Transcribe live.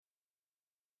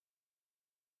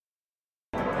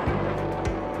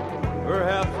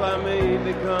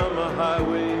become a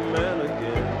highwayman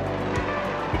again.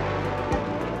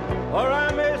 Or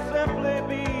I may simply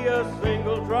be a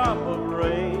single drop of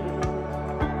rain,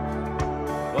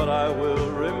 but I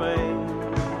will remain.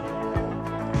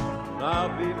 And I'll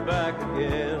be back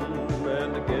again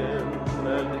and again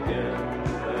and again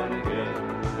and again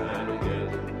and again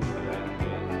and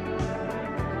again.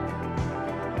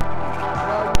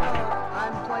 Well,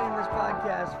 I'm playing this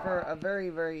podcast for a very,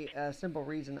 very simple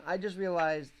reason. I just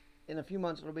realized in a few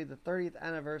months it'll be the 30th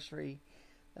anniversary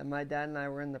that my dad and I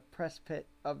were in the press pit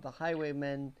of the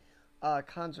Highwaymen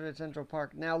concert at Central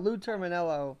Park. Now, Lou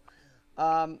Terminello,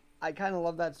 I kind of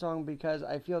love that song because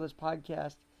I feel this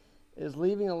podcast is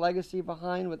leaving a legacy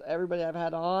behind with everybody I've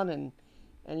had on, and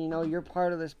you know, you're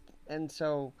part of this. And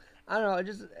so, I don't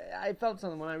know, I felt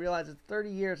something when I realized it's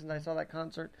 30 years since I saw that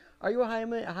concert. Are you a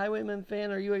Highwaymen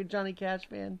fan? Are you a Johnny Cash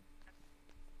fan?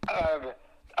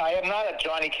 I am not a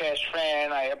Johnny Cash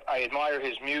fan. I admire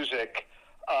his music,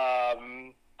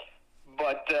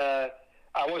 but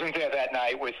I wasn't there that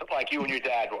night with like you and your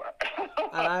dad were.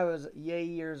 And I was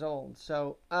years old,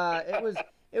 so it was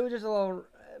just a little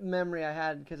memory I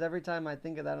had, because every time I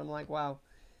think of that, I'm like, wow,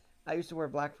 I used to wear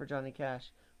black for Johnny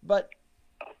Cash. But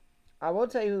I will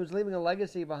tell you who's leaving a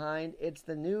legacy behind. It's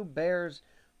the new Bears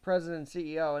president and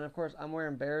CEO, and of course I'm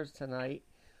wearing Bears tonight.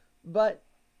 But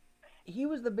he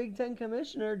was the Big Ten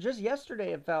commissioner just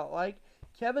yesterday, it felt like,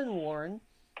 Kevin Warren.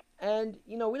 And,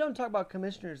 you know, we don't talk about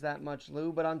commissioners that much,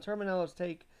 Lou, but on Terminello's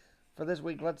take for this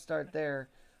week, let's start there.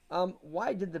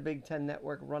 Why did the Big Ten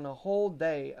Network run a whole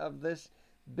day of this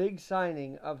big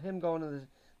signing of him going to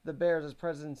the Bears as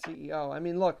president and CEO? I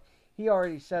mean, look, he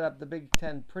already set up the Big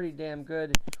Ten pretty damn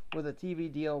good with a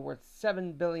TV deal worth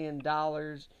 $7 billion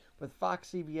with Fox,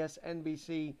 CBS,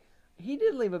 NBC. He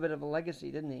did leave a bit of a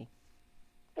legacy, didn't he?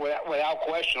 Without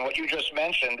question, what you just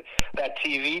mentioned, that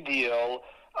TV deal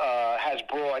has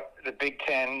brought the Big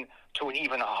Ten to an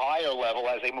even higher level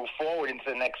as they move forward into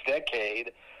the next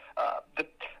decade.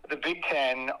 The Big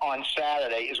Ten on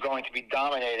Saturday is going to be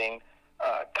dominating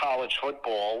college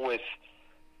football with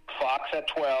Fox at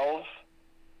 12,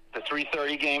 the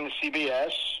 3:30 game to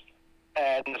CBS,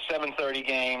 and the 7:30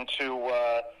 game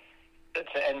to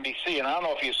NBC. And I don't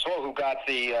know if you saw who got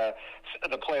the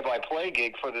play-by-play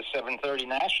gig for the 7:30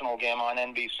 national game on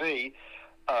NBC.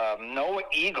 Noah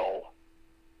Eagle,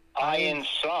 Ian's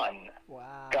son,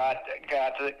 wow, got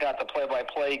the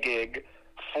play-by-play gig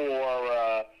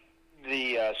for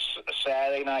the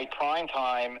Saturday night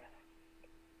primetime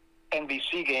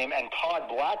NBC game, and Todd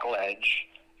Blackledge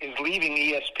is leaving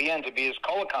ESPN to be his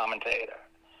color commentator.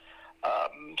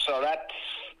 So that's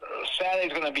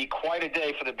Saturday's going to be quite a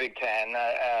day for the Big Ten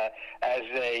as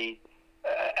they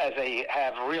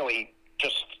have really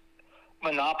just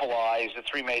monopolized the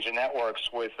three major networks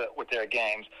with their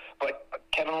games. But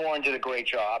Kevin Warren did a great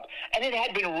job, and it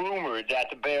had been rumored that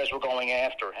the Bears were going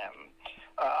after him.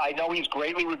 I know he's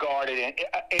greatly regarded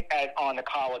on the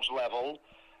college level.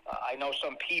 I know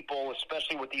some people,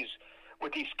 especially with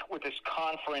this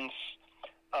conference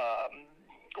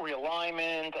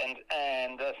realignment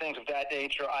and things of that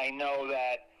nature. I know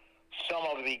that some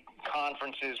of the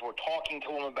conferences were talking to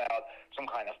him about some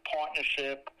kind of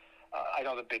partnership. I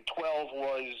know the Big 12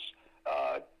 was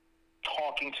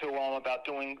talking to him about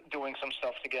doing some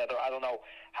stuff together. I don't know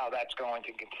how that's going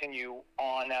to continue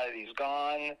on now that he's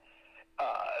gone.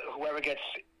 Whoever gets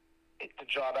the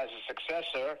job as a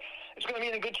successor is going to be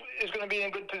in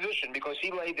a good position, because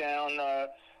he laid down a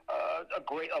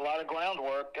lot of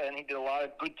groundwork, and he did a lot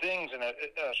of good things in a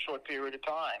short period of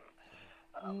time.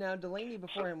 Now, Delaney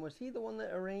before him, was he the one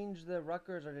that arranged the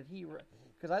Rutgers, or did he?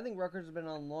 Because I think Rutgers has been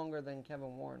on longer than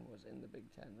Kevin Warren was in the Big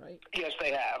Ten, right? Yes,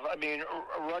 they have. I mean,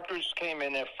 Rutgers came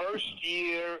in their first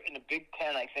year in the Big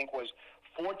Ten, I think, was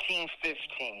 14-15.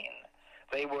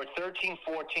 They were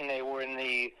 13-14. They were in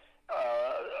the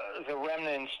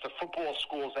remnants, the football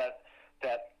schools that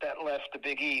left the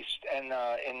Big East, and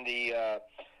in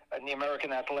the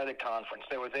American Athletic Conference.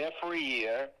 They were there for a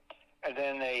year, and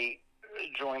then they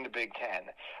joined the Big Ten.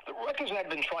 The Rutgers had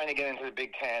been trying to get into the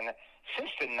Big Ten since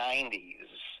the 90s.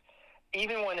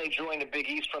 Even when they joined the Big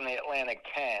East from the Atlantic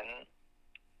 10,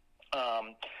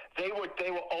 they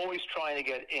were always trying to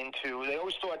get into. They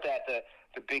always thought that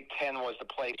the Big Ten was the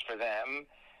place for them,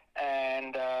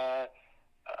 and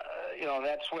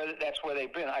that's where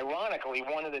they've been. Ironically,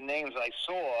 one of the names I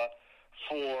saw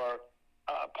for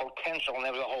potential, and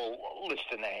there was a whole list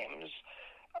of names,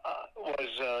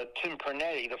 was Tim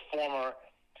Pernetti, the former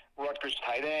Rutgers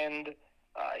tight end.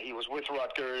 He was with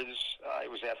Rutgers. He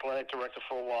was the athletic director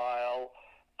for a while,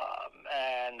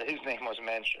 and his name was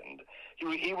mentioned.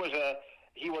 He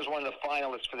was one of the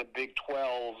finalists for the Big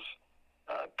 12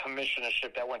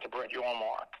 commissionership that went to Brett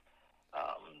Yormark.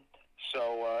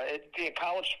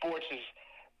 College sports is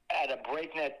at a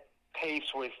breakneck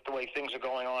pace with the way things are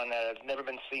going on that have never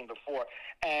been seen before.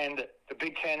 And the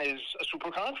Big Ten is a super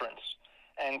conference.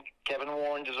 And Kevin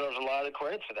Warren deserves a lot of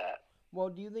credit for that. Well,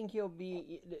 do you think he'll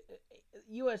be...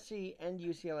 USC and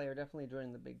UCLA are definitely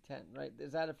joining the Big Ten, right?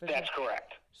 Is that official? That's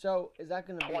correct. So is that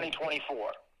going to be...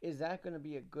 2024. Is that going to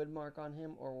be a good mark on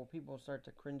him, or will people start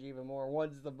to cringe even more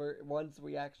once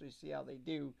we actually see how they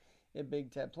do in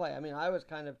Big Ten play? I mean, I was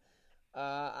kind of...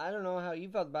 I don't know how you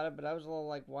felt about it, but I was a little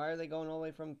like, why are they going all the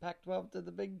way from Pac-12 to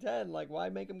the Big Ten? Like, why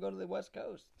make them go to the West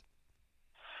Coast?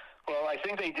 Well, I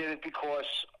think they did it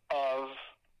because of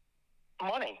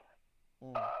money.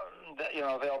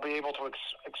 They'll be able to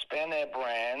expand their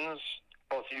brands,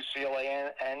 both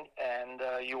UCLA and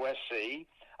USC.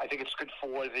 I think it's good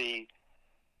for the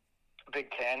Big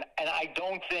Ten, and I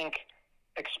don't think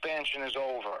expansion is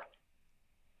over.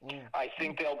 I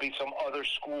think there'll be some other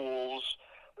schools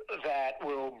that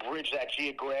will bridge that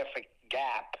geographic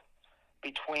gap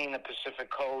between the Pacific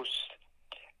Coast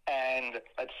and,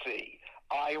 let's see,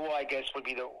 Iowa, I guess, would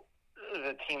be the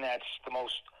team that's the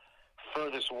most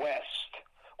furthest west,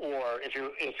 or if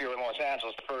you're in Los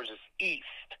Angeles, the furthest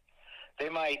east. They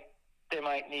might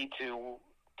need to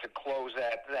close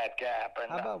that gap.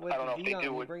 And how about with I don't know if they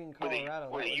do with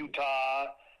Utah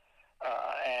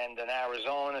and an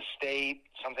Arizona State,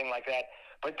 something like that.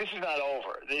 But this is not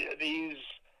over. These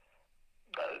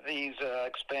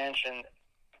expansion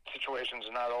situations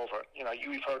are not over.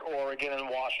 You've heard Oregon and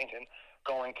Washington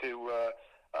going to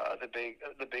the Big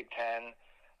Ten,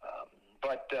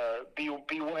 but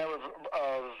beware of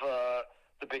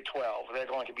the Big 12. They're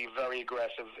going to be very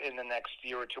aggressive in the next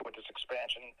year or two with this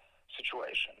expansion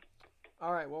situation.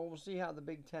 All right, well, we'll see how the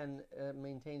Big Ten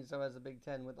maintains itself as the Big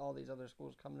Ten with all these other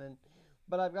schools coming in.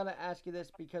 But I've got to ask you this,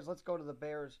 because let's go to the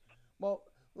Bears. Well,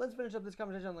 let's finish up this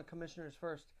conversation on the commissioners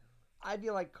first. I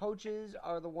feel like coaches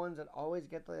are the ones that always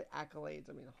get the accolades.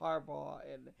 I mean, Harbaugh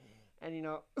and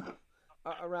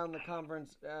around the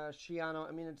conference, Schiano.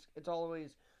 I mean, it's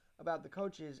always about the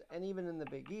coaches. And even in the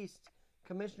Big East,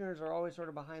 commissioners are always sort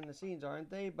of behind the scenes,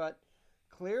 aren't they? But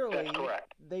clearly,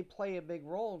 they play a big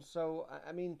role. So,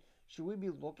 I mean, should we be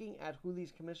looking at who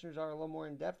these commissioners are a little more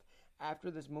in depth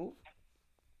after this move?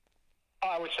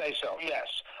 I would say so,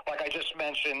 yes. Like I just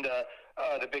mentioned,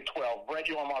 the Big 12. Brett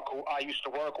Yormark, who I used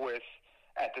to work with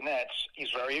at the Nets,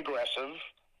 he's very aggressive.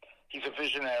 He's a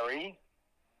visionary.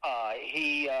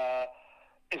 He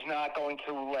is not going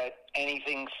to let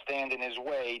anything stand in his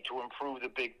way to improve the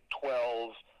Big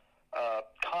 12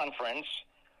 conference.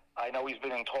 I know he's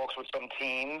been in talks with some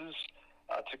teams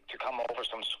to come over,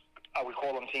 I would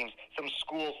call them teams, some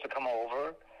schools to come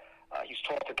over. He's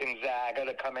talked to Gonzaga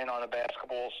to come in on the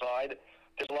basketball side.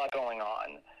 There's a lot going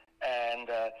on. And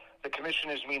the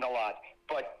commissioners mean a lot.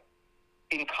 But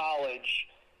in college,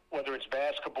 whether it's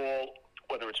basketball,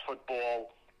 whether it's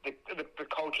football, the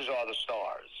coaches are the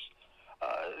stars.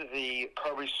 The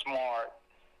Kirby Smart,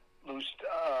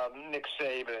 Nick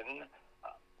Saban,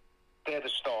 they're the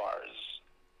stars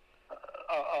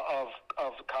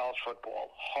of college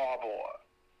football. Harbaugh.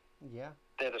 Yeah.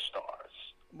 They're the stars.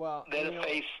 Well, they're the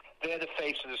face. They're the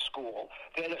face of the school.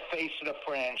 They're the face of the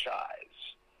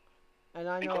franchise. And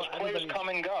I know because players come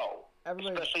and go,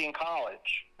 especially in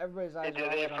college. Everybody's eyes they're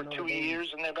there for 2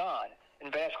 years and they're gone.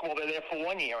 In basketball, they're there for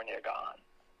 1 year and they're gone.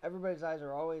 Everybody's eyes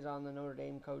are always on the Notre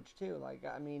Dame coach too. Like,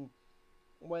 I mean,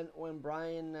 when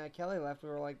Brian Kelly left, we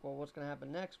were like, well, what's going to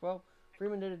happen next? Well,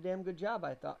 Freeman did a damn good job,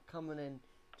 I thought, coming in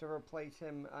to replace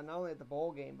him, not only at the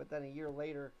bowl game, but then a year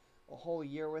later, a whole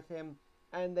year with him.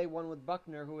 And they won with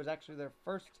Buckner, who was actually their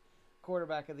first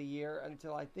quarterback of the year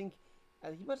until I think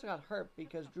he must have got hurt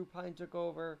because Drew Pine took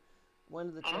over, went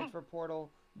to the transfer portal.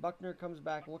 Buckner comes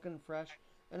back looking fresh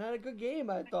and had a good game,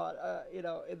 I thought,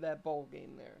 in that bowl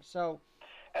game there. So,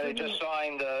 and they just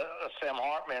signed Sam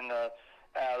Hartman in the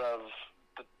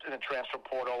transfer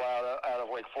portal out of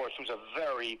Wake Forest, who's a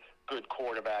very good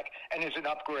quarterback and is an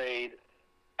upgrade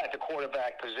at the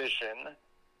quarterback position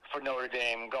for Notre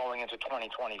Dame going into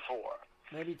 2024.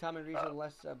 Maybe Tommy Rees will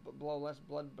blow less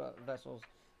blood vessels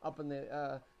up in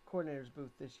the coordinator's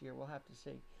booth this year. We'll have to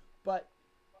see. But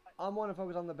I want to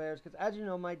focus on the Bears because, as you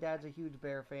know, my dad's a huge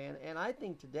Bear fan, and I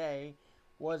think today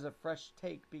was a fresh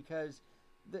take because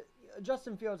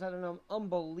Justin Fields had an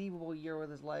unbelievable year with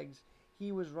his legs.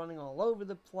 He was running all over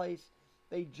the place.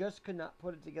 They just could not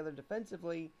put it together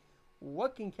defensively.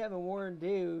 What can Kevin Warren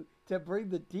do to bring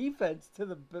the defense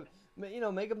to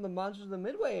make them the monsters of the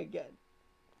Midway again?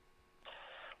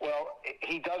 Well,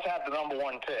 he does have the number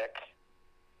one pick,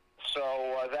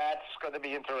 So that's going to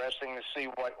be interesting to see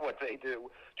what they do.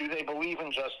 Do they believe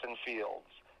in Justin Fields?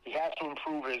 He has to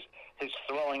improve his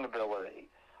throwing ability.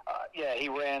 Yeah, he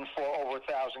ran for over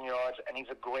 1,000 yards, and he's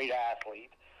a great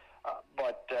athlete.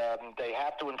 But they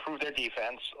have to improve their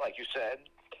defense, like you said.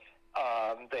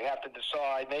 They have to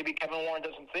decide. Maybe Kevin Warren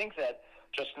doesn't think that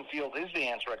Justin Fields is the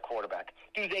answer at quarterback.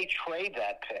 Do they trade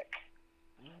that pick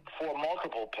for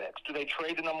multiple picks? Do they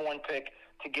trade the number one pick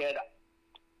to get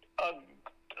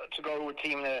to go to a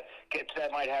team that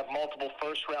might have multiple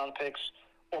first-round picks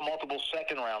or multiple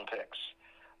second-round picks?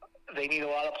 They need a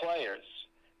lot of players.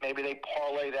 Maybe they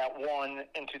parlay that one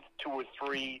into 2 or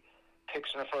 3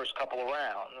 picks in the first couple of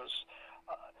rounds.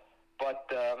 But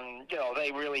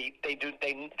they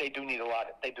do need a lot.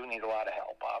 They do need a lot of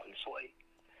help, obviously.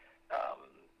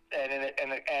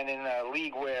 And in a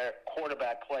league where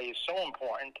quarterback play is so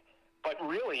important, but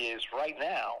really is right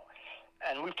now,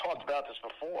 and we've talked about this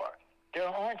before, there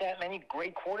aren't that many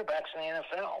great quarterbacks in the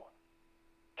NFL.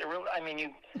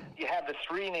 You have the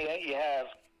three in the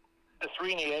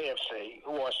AFC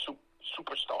who are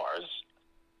superstars: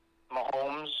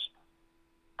 Mahomes,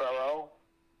 Burrow,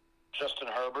 Justin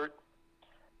Herbert.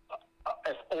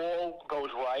 If all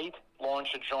goes right, Lawrence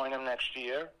should join them next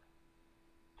year.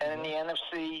 And in the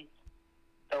NFC,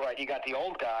 all right, you got the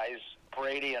old guys,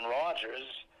 Brady and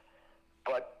Rodgers,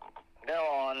 but they're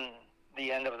on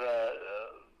the end of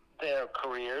their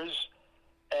careers.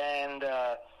 And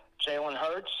Jalen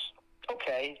Hurts,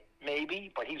 okay,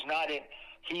 maybe, but he's not in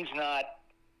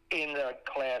the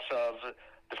class of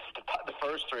the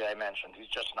first 3 I mentioned. He's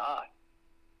just not.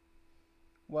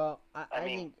 Well, I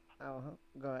think. Oh,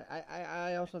 go ahead.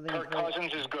 I also think Kirk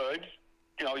Cousins is good.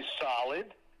 He's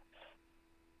solid.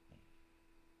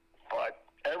 But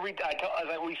as we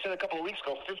said a couple of weeks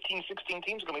ago, 15, 16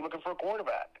 teams are going to be looking for a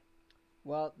quarterback.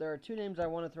 Well, there are 2 names I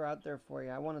want to throw out there for you.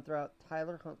 I want to throw out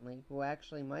Tyler Huntley, who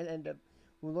actually might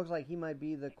who looks like he might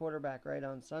be the quarterback right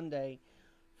on Sunday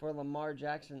for Lamar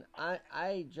Jackson.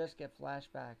 I just get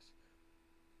flashbacks.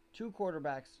 2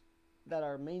 quarterbacks that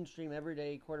are mainstream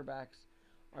everyday quarterbacks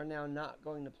are now not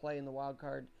going to play in the wild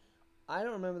card. I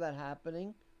don't remember that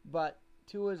happening, but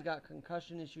Tua's got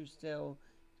concussion issues still,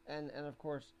 and of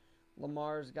course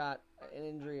Lamar's got an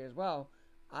injury as well.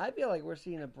 I feel like we're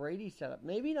seeing a Brady setup.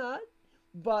 Maybe not,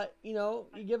 but you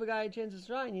give a guy a chance to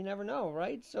shine. You never know,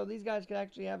 right? So these guys could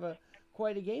actually have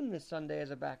quite a game this Sunday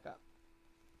as a backup.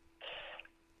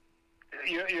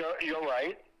 You're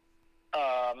right.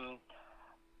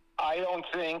 I don't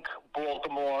think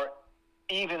Baltimore,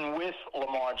 even with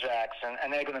Lamar Jackson,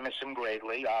 and they're going to miss him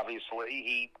greatly, obviously,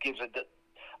 he gives a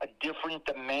different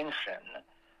dimension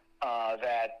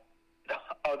that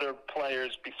other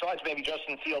players, besides maybe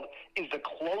Justin Field, is the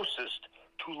closest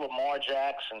to Lamar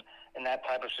Jackson in that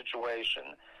type of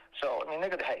situation. So,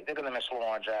 they're going to miss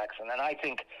Lamar Jackson, and I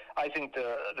think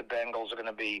the Bengals are going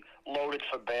to be loaded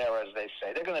for bear, as they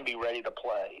say. They're going to be ready to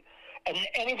play. And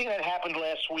anything that happened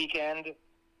last weekend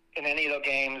in any of the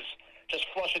games, just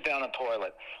flush it down the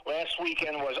toilet. Last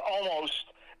weekend was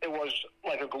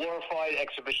like a glorified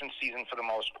exhibition season for the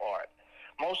most part.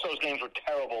 Most of those games were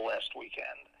terrible last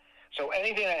weekend. So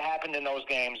anything that happened in those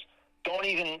games, don't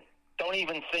even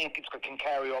think it can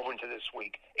carry over into this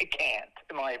week. It can't,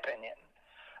 in my opinion.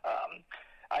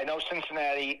 I know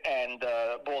Cincinnati and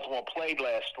Baltimore played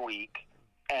last week,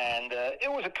 and it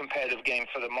was a competitive game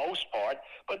for the most part,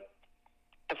 but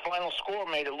the final score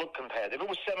made it look competitive. It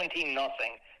was 17-0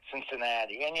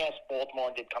 Cincinnati. And yes,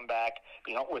 Baltimore did come back,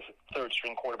 with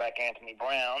third-string quarterback Anthony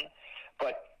Brown.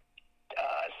 But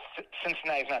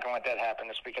Cincinnati's not going to let that happen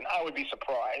this weekend. I would be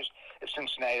surprised if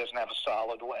Cincinnati doesn't have a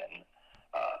solid win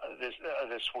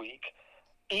this week.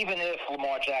 Even if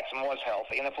Lamar Jackson was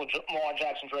healthy, and if Lamar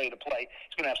Jackson's ready to play,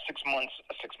 he's going to have 6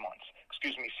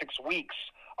 weeks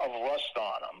of rust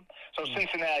on him. So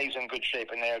Cincinnati's in good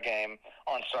shape in their game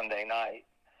on Sunday night.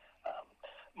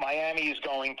 Miami is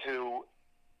going to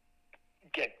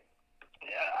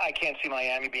I can't see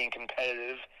Miami being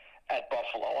competitive at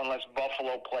Buffalo unless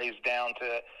Buffalo plays down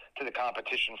to the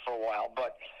competition for a while.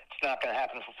 But it's not going to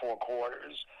happen for 4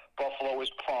 quarters. Buffalo is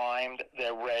primed.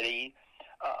 They're ready.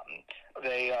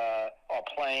 They are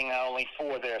playing not only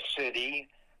for their city,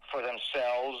 for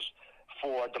themselves,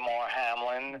 for DeMar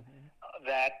Hamlin.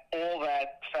 All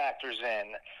that factors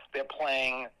in. They're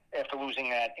playing after losing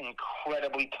that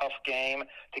incredibly tough game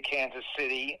to Kansas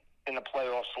City in the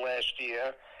playoffs last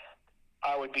year.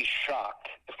 I would be shocked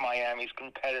if Miami's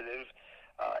competitive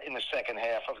in the second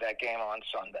half of that game on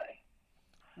Sunday.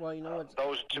 Well, you know what's...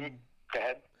 Those two... Go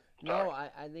ahead. Sorry. No,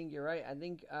 I think you're right. I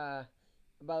think, by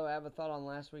the way, I have a thought on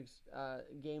last week's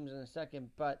games in a second,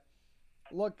 but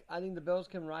look, I think the Bills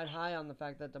can ride high on the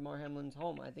fact that DeMar Hamlin's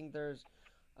home. I think there's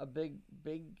a big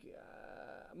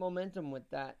momentum with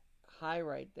that high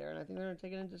right there, and I think they're going to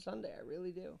take it into Sunday. I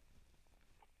really do.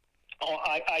 Oh,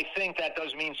 I think that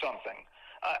does mean something.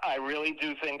 I really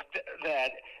do think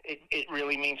that it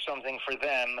really means something for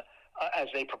them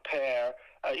as they prepare,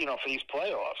 for these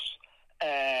playoffs.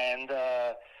 And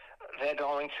they're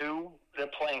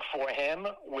playing for him,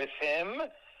 with him,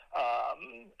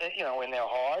 in their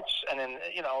hearts. And then,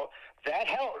 that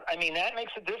helps. I mean, that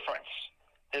makes a difference.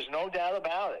 There's no doubt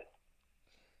about it.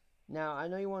 Now, I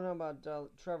know you want to know about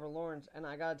Trevor Lawrence, and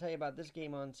I got to tell you about this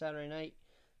game on Saturday night.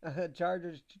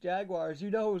 Chargers-Jaguars. You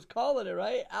know who's calling it,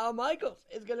 right? Al Michaels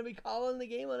is going to be calling the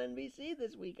game on NBC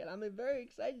this week, and I'm very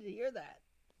excited to hear that.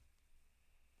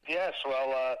 Yes,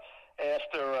 well,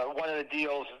 after one of the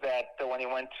deals that when he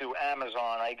went to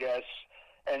Amazon, I guess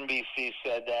NBC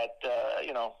said that,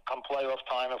 come playoff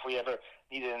time, if we ever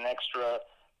needed an extra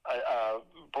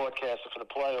broadcaster for the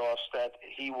playoffs, that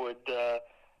he would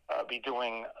be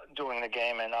doing the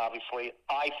game. And obviously,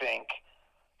 I think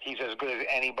he's as good as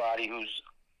anybody who's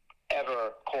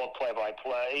ever called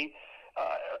play-by-play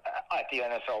at the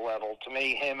NFL level. To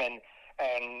me, him and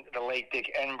the late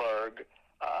Dick Enberg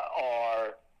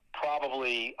are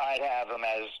probably, I'd have them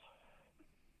as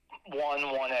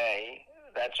 1A.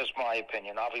 That's just my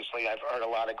opinion. Obviously, I've heard a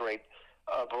lot of great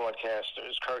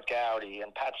broadcasters, Kurt Gowdy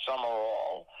and Pat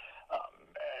Summerall,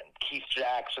 and Keith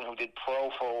Jackson, who did pro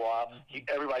for a while.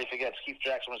 Everybody forgets Keith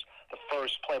Jackson was the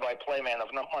first play-by-play man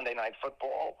of Monday Night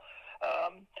Football.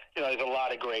 There's a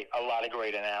lot of great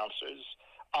announcers.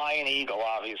 Iron Eagle,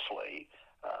 obviously.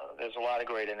 There's a lot of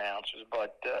great announcers,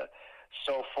 but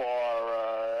so far,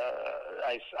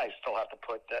 I still have to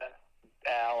put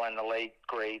Al and the late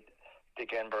great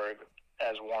Dick Enberg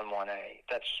as 1A.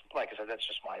 That's, like I said, that's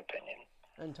just my opinion.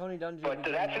 And Tony Dungy. But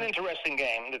that's an interesting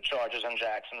game, the Chargers and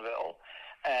Jacksonville,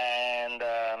 and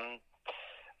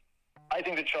I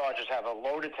think the Chargers have a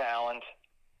load of talent.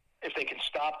 If they can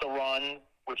stop the run,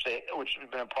 which has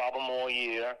been a problem all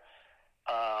year,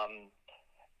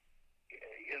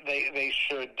 they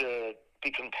should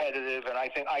be competitive, and I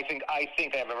think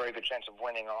they have a very good chance of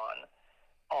winning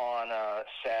on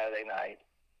Saturday night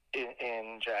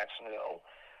in Jacksonville.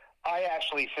 I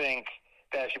actually think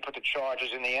that if you put the Chargers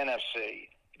in the NFC,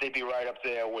 they'd be right up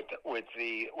there with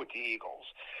the Eagles.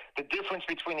 The difference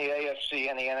between the AFC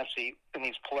and the NFC in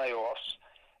these playoffs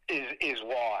is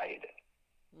wide.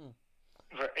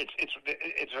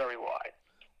 It's very wide.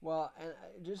 Well, and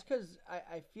just because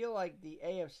I feel like the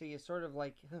AFC is sort of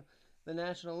like the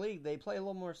National League. They play a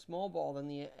little more small ball than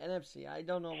the NFC. I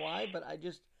don't know why, but I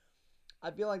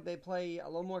feel like they play a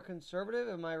little more conservative.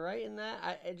 Am I right in that?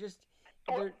 I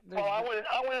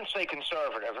wouldn't say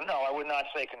conservative. No, I would not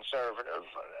say conservative.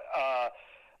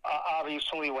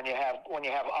 Obviously, when you have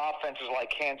offenses like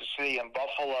Kansas City and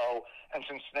Buffalo and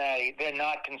Cincinnati, they're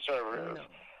not conservative.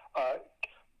 No.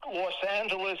 Los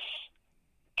Angeles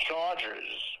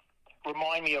Chargers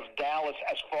remind me of Dallas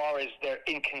as far as their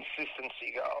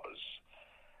inconsistency goes.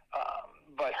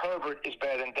 But Herbert is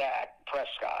better than Dak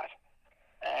Prescott.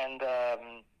 And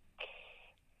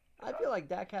I feel like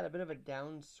Dak had a bit of a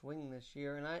downswing this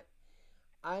year, and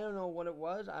I don't know what it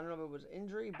was. I don't know if it was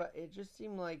injury, but it just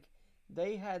seemed like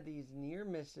they had these near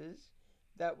misses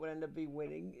that would end up being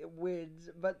wins.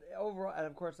 But overall, and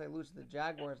of course they lose to the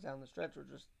Jaguars down the stretch,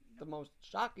 which was the most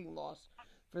shocking loss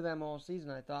for them all season,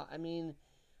 I thought. I mean,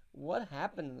 what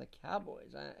happened to the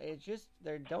Cowboys? It's just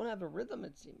they don't have a rhythm,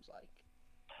 it seems like.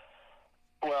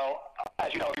 Well,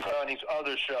 as you know, we've heard on these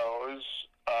other shows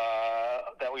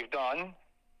that we've done,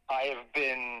 I have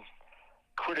been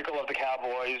critical of the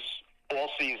Cowboys all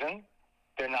season.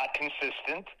 They're not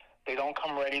consistent. They don't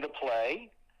come ready to play.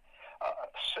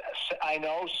 I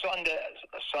know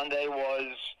Sunday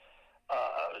was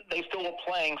they still were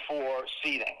playing for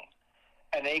seeding,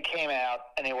 and they came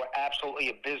out and they were absolutely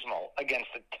abysmal against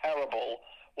a terrible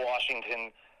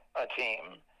Washington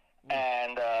team,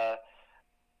 and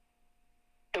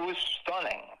it was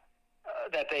stunning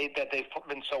that they've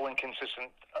been so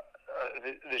inconsistent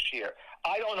this year.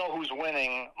 I don't know who's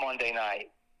winning Monday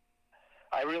night.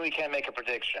 I really can't make a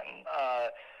prediction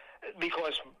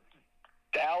because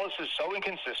Dallas is so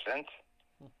inconsistent,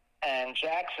 and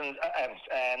Jackson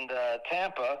and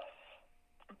Tampa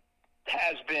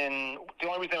has been the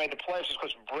only reason they made the playoffs is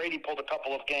because Brady pulled a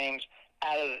couple of games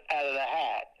out of the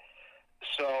hat.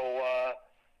 So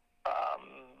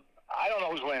I don't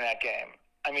know who's winning that game.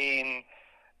 I mean,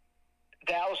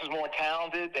 Dallas is more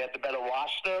talented. They have the better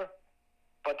roster,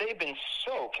 but they've been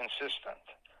so consistent.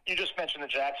 You just mentioned the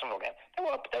Jacksonville game. They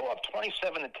were up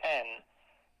 27-10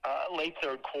 late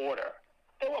third quarter.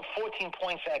 They were 14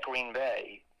 points at Green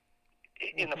Bay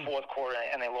in the fourth quarter,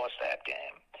 and they lost that game.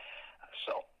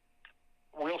 So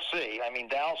we'll see. I mean,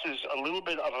 Dallas is a little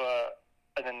bit of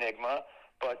an enigma,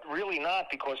 but really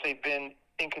not, because they've been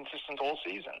inconsistent all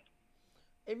season.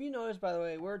 If you notice, by the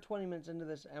way, we're 20 minutes into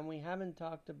this, and we haven't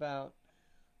talked about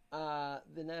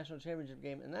the national championship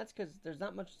game, and that's because there's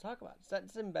not much to talk about.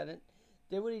 Stetson Bennett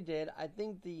did what he did. I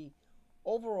think the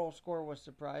overall score was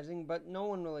surprising, but no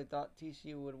one really thought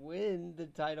TCU would win the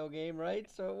title game, right?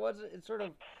 So it sort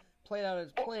of played out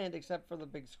as planned, except for the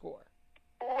big score.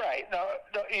 Right. No,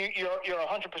 you're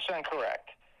 100% correct.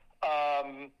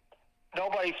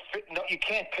 You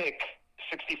can't pick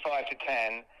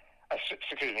 65-10.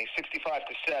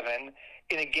 65-7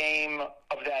 in a game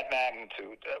of that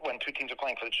magnitude when two teams are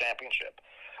playing for the championship.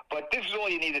 But this is all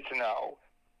you needed to know.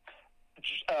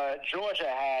 Georgia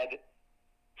had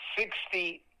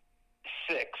 66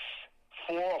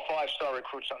 4- or 5-star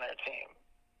recruits on their team.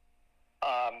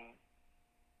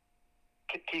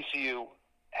 TCU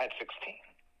had 16.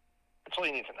 That's all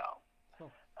you need to know.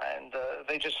 And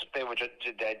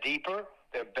they're deeper,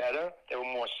 they're better, they were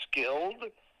more skilled,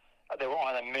 they were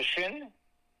on a mission,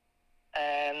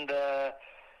 and the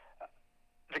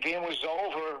game was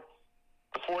over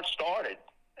before it started.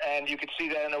 And you could see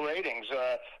that in the ratings.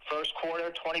 First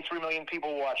quarter, 23 million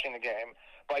people watching the game.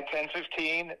 By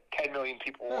 10:15, 10 million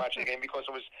people were watching the game because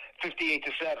it was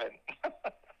 58-7.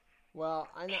 Well,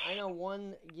 I know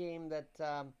one game that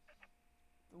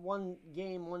one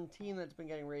team that's been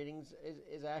getting ratings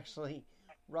is actually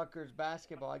Rutgers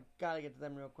basketball. I gotta get to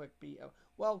them real quick.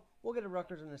 Well, we'll get to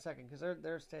Rutgers in a second because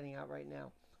they're standing out right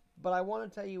now. But I want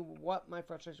to tell you what my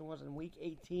frustration was in Week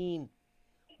 18.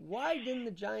 Why didn't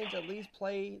the Giants at least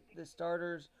play the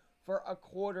starters for a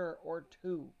quarter or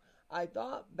two? I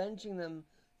thought benching them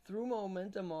threw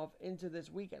momentum off into this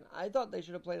weekend. I thought they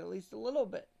should have played at least a little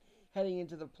bit heading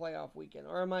into the playoff weekend.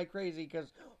 Or am I crazy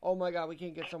because, oh my God, we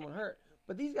can't get someone hurt?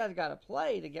 But these guys got to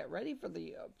play to get ready for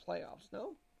the playoffs,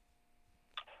 no?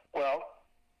 Well,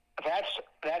 that's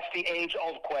the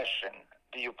age-old question.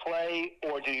 Do you play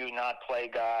or do you not play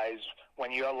guys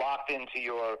when you're locked into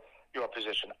your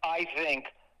position? I think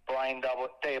Brian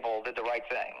Dable did the right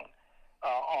thing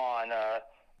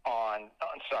on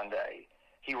Sunday.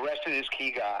 He rested his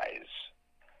key guys.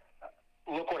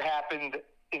 Look what happened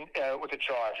with the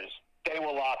Chargers. They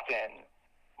were locked in.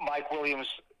 Mike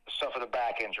Williams suffered a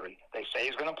back injury. They say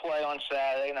he's going to play on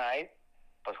Saturday night,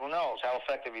 but who knows how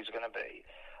effective he's going to be.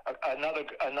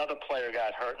 Another player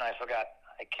got hurt, and I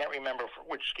can't remember for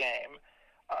which game.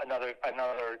 Another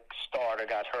starter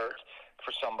got hurt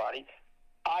for somebody.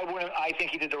 I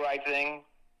think he did the right thing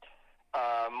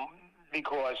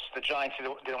because the Giants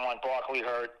didn't want Barkley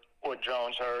hurt or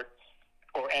Jones hurt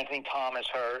or Anthony Thomas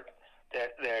hurt.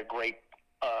 They're great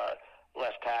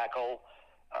left tackle.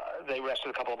 They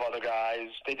rested a couple of other guys.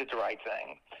 They did the right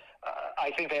thing.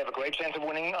 I think they have a great chance of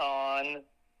winning on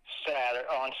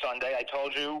Sunday. I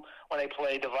told you when they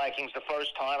played the Vikings the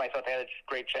first time, I thought they had a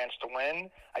great chance to win.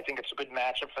 I think it's a good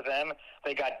matchup for them.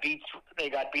 They got beat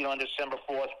on December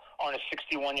 4th on a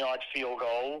 61-yard field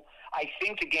goal. I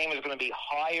think the game is going to be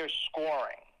higher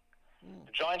scoring.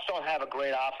 The Giants don't have a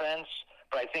great offense,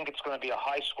 but I think it's going to be a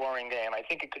high-scoring game. I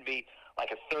think it could be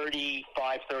like a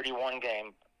 35-31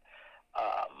 game.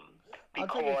 I'll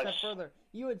take it a step further.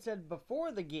 You had said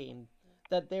before the game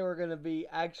that they were going to be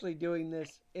actually doing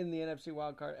this in the NFC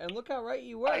wildcard. And look how right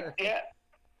you were. I did.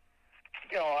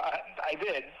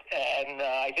 And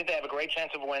I think they have a great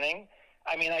chance of winning.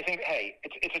 I mean, I think, hey,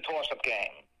 it's a toss-up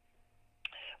game.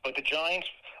 But the Giants,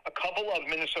 a couple of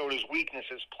Minnesota's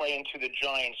weaknesses play into the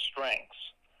Giants'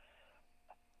 strengths.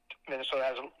 Minnesota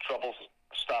has trouble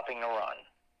stopping the run.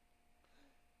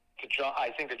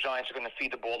 I think the Giants are going to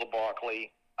feed the ball to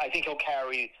Barkley. I think he'll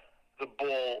carry the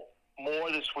ball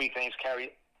more this week than he's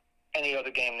carried any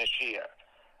other game this year.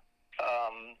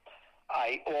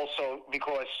 I also,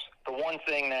 because the one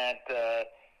thing that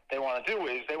they want to do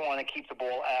is they want to keep the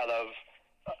ball out of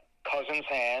Cousins'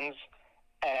 hands.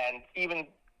 And even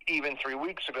 3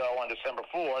 weeks ago on December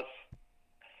 4th,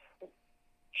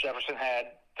 Jefferson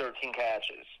had 13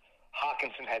 catches.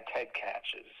 Hawkinson had 10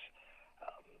 catches.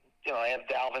 I have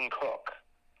Dalvin Cook.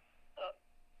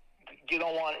 You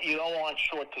don't want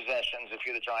short possessions if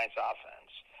you're the Giants'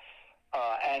 offense.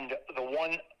 And the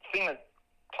one thing that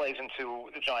plays into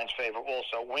the Giants' favor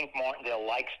also, Wink Martindale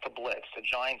likes to blitz. The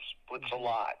Giants blitz a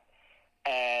lot.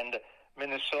 And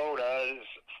Minnesota's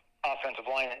offensive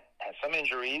line has some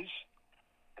injuries.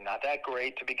 They're not that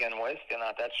great to begin with. They're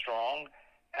not that strong.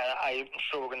 And I'm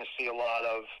sure we're going to see a lot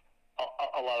of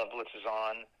blitzes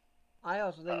on. I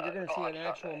also think you're going to see an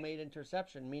actual made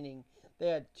interception, meaning they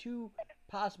had two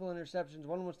possible interceptions.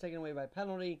 One was taken away by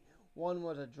penalty. One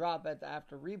was a drop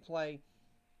after replay.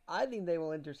 I think they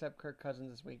will intercept Kirk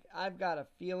Cousins this week. I've got a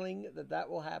feeling that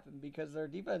will happen because their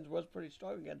defense was pretty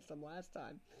strong against them last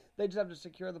time. They just have to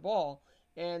secure the ball.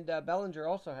 And Bellinger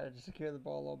also had to secure the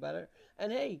ball a little better.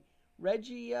 And hey,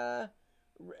 Reggie,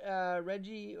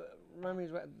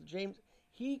 James,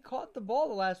 he caught the ball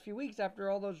the last few weeks after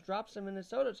all those drops in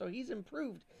Minnesota, so he's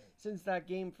improved since that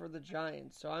game for the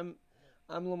Giants. So I'm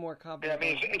a little more confident. Yeah,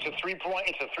 I mean it's a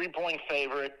 3-point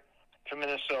favorite for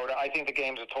Minnesota. I think the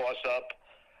game's a toss-up.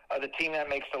 The team that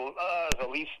makes the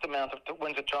least amount of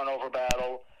wins a turnover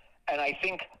battle, and I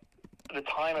think the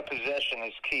time of possession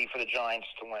is key for the Giants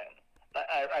to win.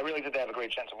 I really think they have a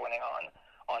great chance of winning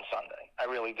on Sunday. I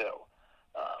really do.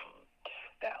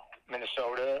 Now,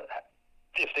 Minnesota,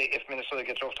 if Minnesota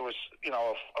gets off to a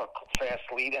fast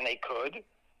lead, and they could,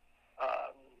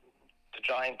 the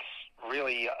Giants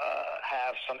really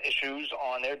have some issues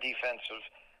on their defensive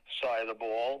side of the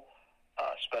ball,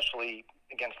 especially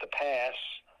against the pass.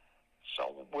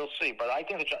 So we'll see. But I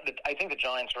think the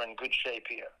Giants are in good shape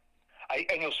here.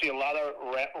 And you'll see a lot of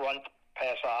run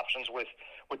pass options with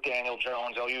Daniel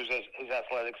Jones. They'll use his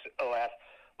athleticism.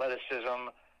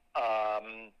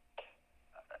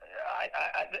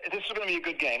 This is going to be a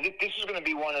good game. This is going to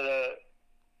be one of the.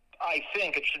 I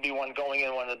think it should be one of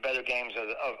the better games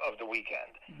of the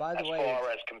weekend. By the way, as far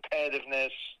as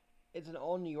competitiveness, it's an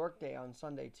all New York day on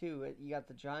Sunday too. You got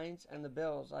the Giants and the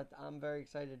Bills. I'm very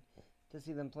excited to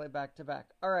see them play back to back.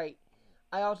 All right,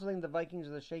 I also think the Vikings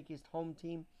are the shakiest home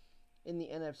team in the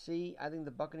NFC. I think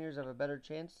the Buccaneers have a better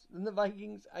chance than the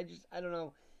Vikings. I don't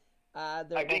know. I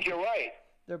think you're right.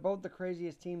 They're both the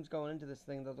craziest teams going into this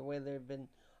thing, though, the way they've been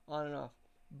on and off.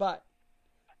 But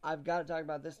I've got to talk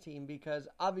about this team because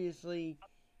obviously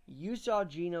you saw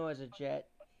Geno as a Jet.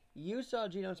 You saw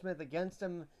Geno Smith against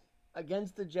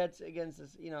the Jets, as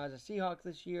a Seahawk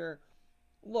this year.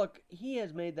 Look, he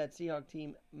has made that Seahawk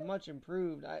team much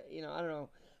improved. I don't know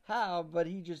how, but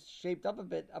he just shaped up a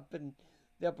bit up in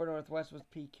the upper Northwest with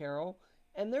Pete Carroll.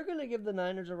 And they're going to give the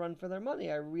Niners a run for their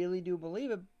money. I really do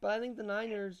believe it. But I think the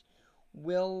Niners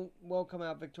will come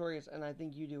out victorious, and I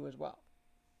think you do as well.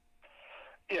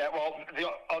 Yeah, well,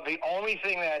 the only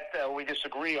thing that we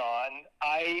disagree on,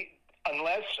 and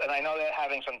I know they're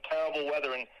having some terrible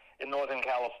weather in Northern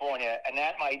California, and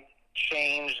that might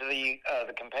change the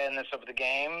competitiveness of the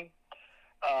game.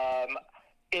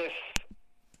 If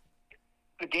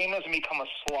the game doesn't become a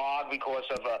slog because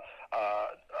of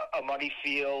a muddy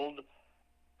field,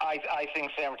 I think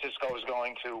San Francisco is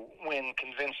going to win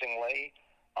convincingly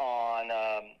on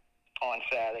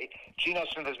Saturday. Geno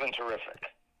Smith has been terrific.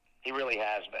 He really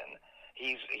has been.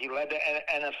 He led the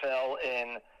NFL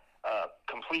in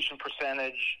completion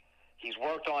percentage. He's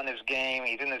worked on his game.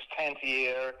 He's in his 10th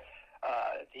year.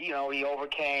 He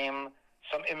overcame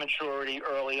some immaturity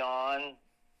early on,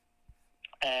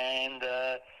 and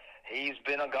he's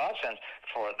been a godsend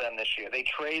for them this year. They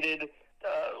traded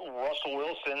Russell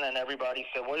Wilson, and everybody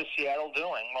said, what is Seattle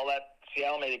doing? Well,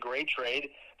 Seattle made a great trade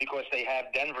because they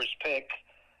have Denver's pick,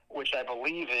 which I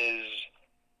believe is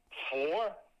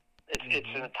 4. It's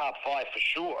in the top 5 for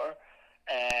sure.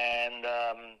 And,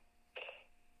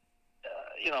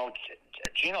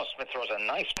 Geno Smith throws a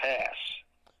nice pass.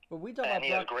 But we talk and about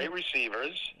he has great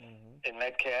receivers in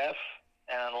Metcalf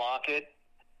and Lockett.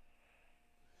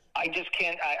 I just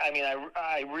can't.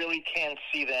 I really can't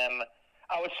see them.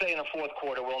 I would say in the fourth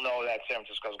quarter we'll know that San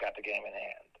Francisco's got the game in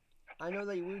hand. I know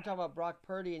that we were talking about Brock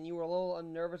Purdy, and you were a little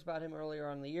nervous about him earlier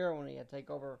on in the year when he had to take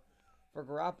over for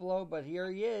Garoppolo, but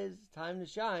here he is, time to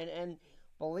shine. And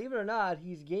believe it or not,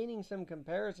 he's gaining some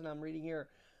comparison. I'm reading here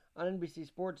on NBC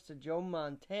Sports to Joe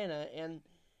Montana, and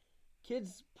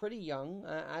kid's pretty young.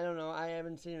 I don't know. I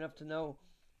haven't seen enough to know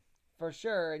for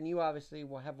sure, and you obviously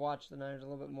will have watched the Niners a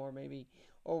little bit more maybe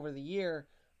over the year.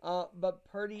 But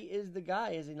Purdy is the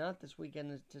guy, is he not, this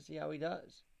weekend to see how he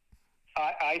does?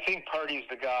 I think Purdy's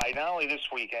the guy, not only this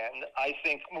weekend. I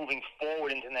think moving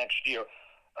forward into next year,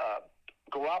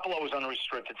 Garoppolo is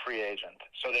unrestricted free agent,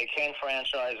 so they can't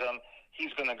franchise him.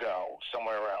 He's going to go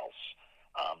somewhere else.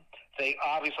 They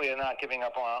obviously are not giving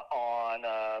up on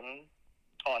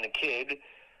the kid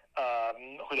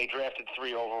who they drafted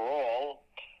 3 overall,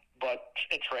 but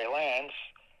Trey Lance.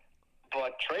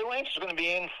 But Trey Lance is going to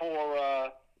be in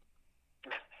for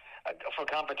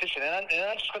competition, and they're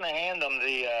not just going to hand them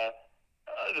the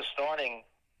starting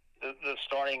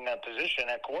position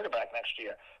at quarterback next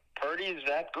year. Purdy is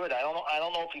that good. I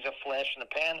don't know if he's a flash in the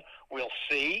pan. We'll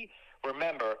see.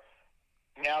 Remember,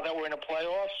 now that we're in the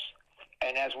playoffs,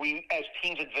 and as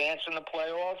teams advance in the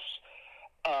playoffs,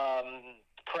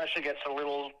 pressure gets a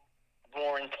little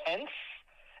more intense,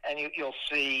 and you'll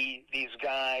see these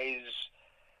guys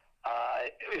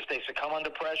if they succumb under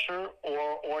pressure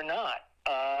or not.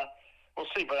 We'll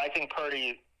see. But I think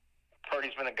Purdy's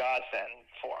been a godsend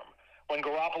for him. When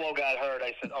Garoppolo got hurt,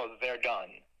 I said, "Oh, they're done."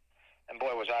 And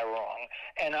boy, was I wrong.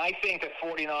 And I think the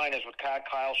 49ers with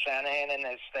Kyle Shanahan and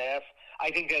his staff,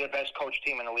 I think they're the best coach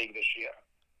team in the league this year.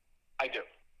 I do.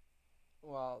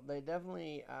 Well, they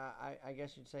definitely, I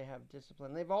guess you'd say, have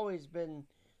discipline. They've always been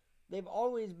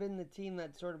the team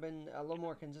that's sort of been a little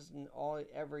more consistent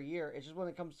every year. It's just when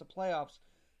it comes to playoffs,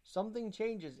 something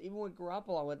changes. Even with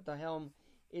Garoppolo at the helm,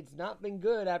 it's not been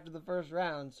good after the first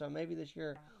round. So maybe this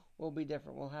year will be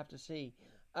different. We'll have to see.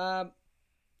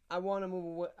 I want to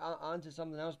move on to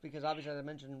something else because obviously, as I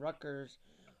mentioned, Rutgers,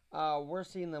 we're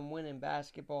seeing them win in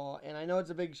basketball. And I know it's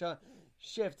a big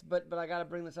shift, but I got to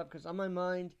bring this up because on my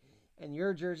mind, and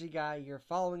you're a Jersey guy, you're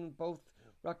following both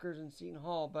Rutgers and Seton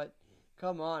Hall, but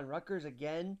come on, Rutgers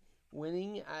again,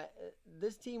 winning.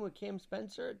 This team with Cam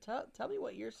Spencer, tell me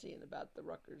what you're seeing about the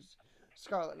Rutgers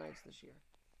Scarlet Knights this year.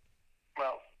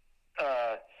 Well,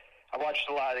 I watched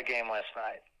a lot of the game last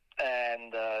night,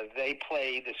 and they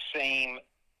play the same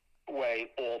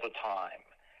way all the time.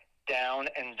 Down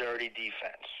and dirty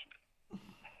defense.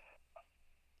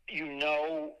 You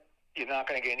know you're not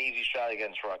going to get an easy shot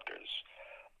against Rutgers.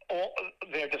 All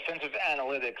their defensive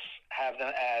analytics have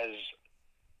them as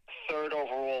third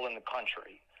overall in the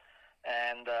country.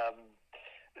 And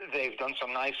they've done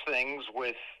some nice things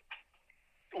with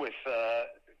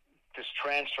this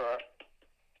transfer,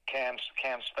 Cam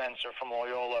Spencer from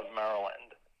Loyola of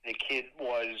Maryland. The kid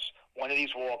was one of these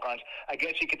walk-ons. I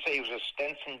guess you could say he was a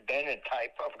Stetson Bennett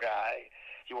type of guy.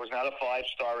 He was not a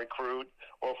 5-star recruit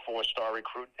or a 4-star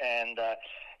recruit, and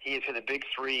he hit a big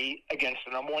three against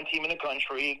the number one team in the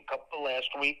country last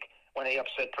week when they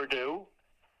upset Purdue,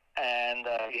 and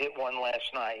he hit one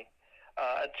last night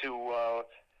to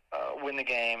win the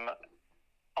game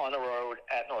on the road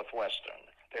at Northwestern.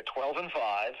 They're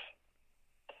 12-5.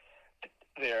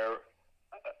 They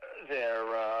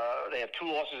have 2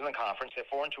 losses in the conference. They're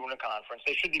 4-2 in the conference.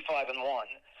 They should be 5-1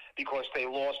 because they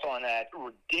lost on that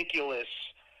ridiculous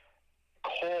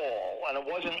call, and it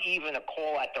wasn't even a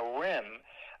call at the rim.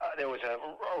 There was a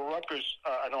Rutgers,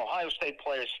 an Ohio State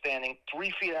player standing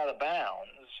 3 feet out of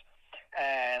bounds,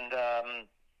 and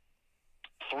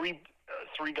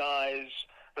three guys,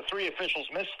 the 3 officials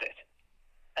missed it,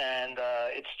 and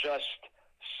it's just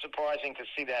surprising to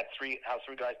see how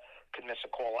 3 guys could miss a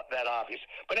call that obvious.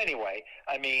 But anyway,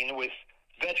 I mean, with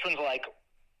veterans like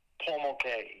Paul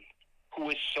Mulcahy, who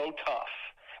is so tough,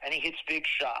 and he hits big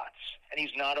shots, and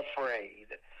he's not afraid.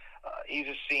 He's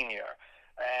a senior.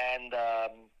 And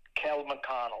Caleb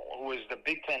McConnell, who was the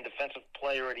Big Ten Defensive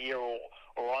Player of the Year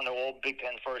or on the All Big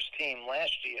Ten first team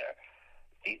last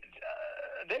year.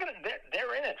 They're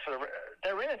in it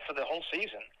for the whole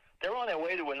season. They're on their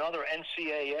way to another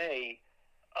NCAA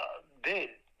bid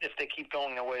if they keep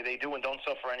going the way they do and don't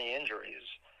suffer any injuries.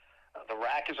 The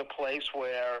RAC is a place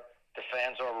where the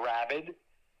fans are rabid.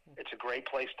 It's a great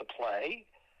place to play,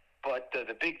 but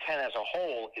the Big Ten as a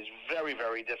whole is very,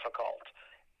 very difficult.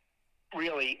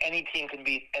 Really, any team can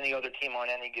beat any other team on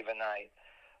any given night,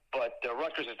 but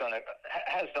Rutgers has done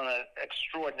an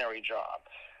extraordinary job.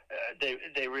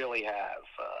 They really have.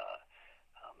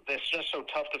 They're just so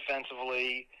tough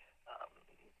defensively,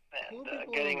 and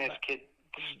getting this kid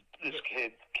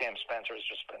Cam Spencer has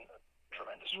just been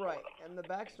tremendous. Right, for them. and the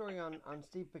backstory on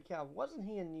Steve Piquet, wasn't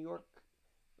he a New York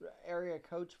area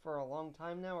coach for a long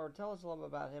time now? Or tell us a little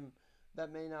bit about him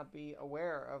that may not be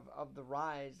aware of the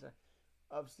rise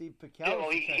of Steve Piquet. Yeah, well,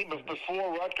 he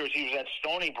before Rutgers, he was at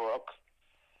Stony Brook,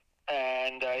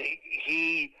 and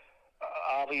he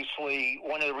obviously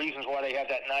one of the reasons why they have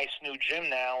that nice new gym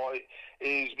now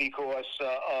is because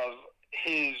of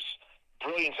his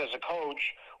brilliance as a coach,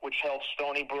 which helped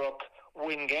Stony Brook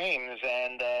win games.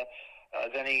 And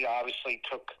then he obviously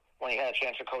took, when he had a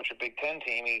chance to coach a Big Ten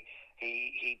team,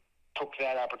 he took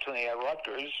that opportunity at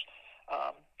Rutgers,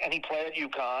 and he played at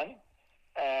UConn,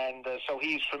 and so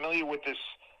he's familiar with this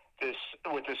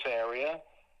area.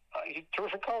 He's a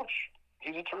terrific coach.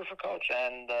 He's a terrific coach,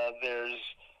 and there's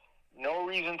no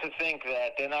reason to think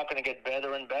that they're not going to get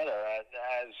better and better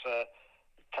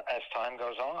as time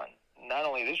goes on. Not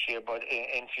only this year, but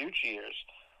in future years.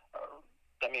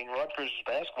 I mean, Rutgers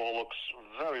basketball looks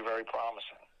very, very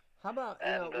promising. How about,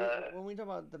 when we talk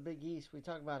about the Big East, we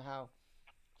talk about how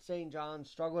St. John's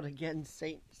struggled against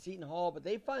Seton Hall, but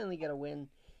they finally get a win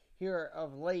here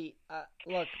of late.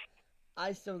 Look,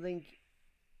 I still think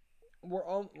we're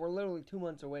literally 2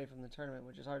 months away from the tournament,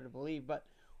 which is hard to believe, but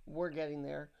we're getting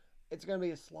there. It's going to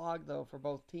be a slog, though, for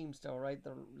both teams still, right,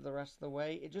 the rest of the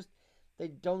way. they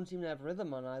don't seem to have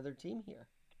rhythm on either team here.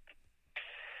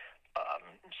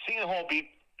 Seton Hall beat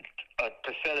a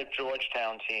pathetic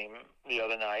Georgetown team the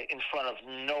other night in front of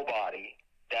nobody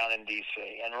down in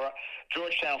D.C. And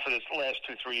Georgetown for the last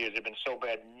 2-3 years have been so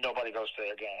bad nobody goes to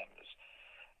their games.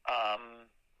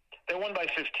 They won by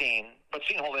 15, but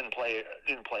Seton Hall didn't play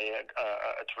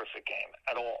a terrific game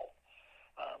at all.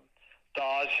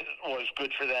 Dawes was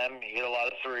good for them. He hit a lot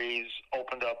of threes,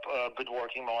 opened up a good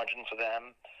working margin for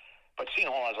them. But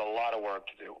Seton Hall has a lot of work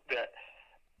to do.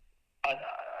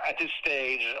 At this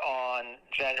stage, on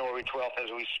January 12th, as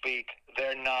we speak,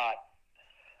 they're not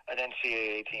an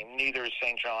NCAA team. Neither is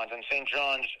St. John's, and St.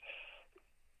 John's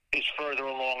is further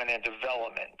along in their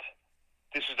development.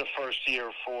 This is the first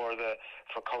year for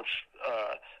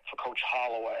Coach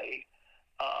Holloway,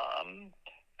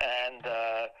 and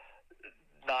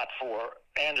not for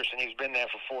Anderson. He's been there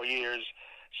for 4 years,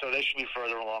 so they should be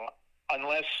further along.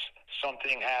 Unless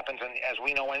something happens, and as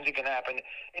we know, anything can happen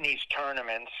in these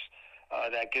tournaments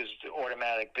that gives the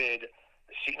automatic bid.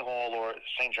 Seton Hall or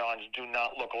St. John's do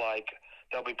not look like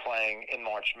they'll be playing in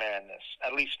March Madness,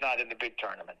 at least not in the big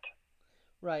tournament.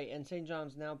 Right, and St.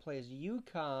 John's now plays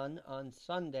UConn on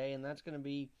Sunday, and that's going to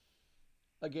be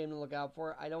a game to look out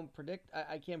for. I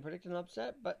can't predict an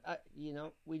upset, but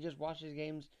we just watch these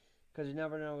games because you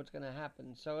never know what's going to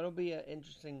happen. So it'll be an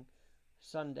interesting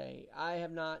Sunday.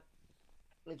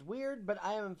 It's weird, but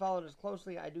I haven't followed as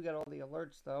closely. I do get all the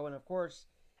alerts, though, and of course,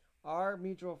 our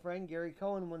mutual friend Gary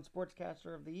Cohen won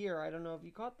Sportscaster of the Year. I don't know if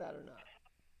you caught that or not.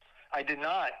 I did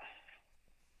not.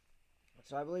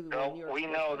 So I believe we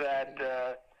know that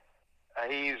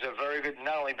he's a very good,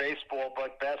 not only baseball,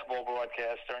 but basketball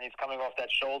broadcaster, and he's coming off that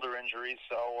shoulder injury,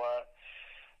 so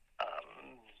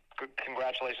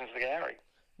congratulations to Gary.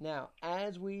 Now,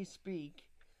 as we speak,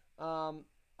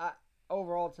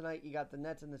 overall tonight you got the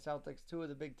Nets and the Celtics, two of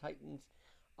the big titans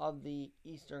of the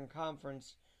Eastern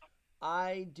Conference.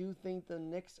 I do think the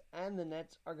Knicks and the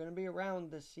Nets are going to be around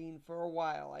this scene for a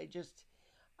while.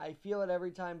 I feel it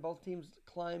every time both teams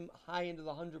climb high into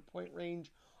the 100-point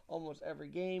range almost every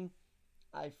game.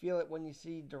 I feel it when you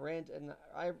see Durant and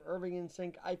Irving in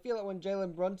sync. I feel it when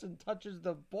Jalen Brunson touches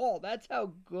the ball. That's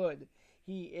how good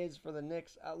he is for the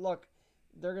Knicks. Look,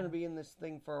 they're going to be in this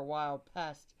thing for a while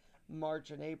past March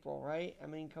and April, right? I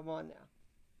mean, come on now.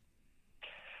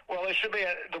 Well, it should be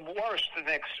the worst the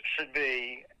Knicks should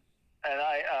be, and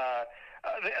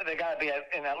they got to be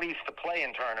in at least the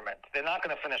play-in tournament. They're not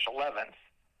going to finish 11th.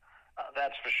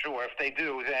 That's for sure. If they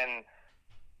do, then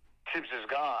Tibbs is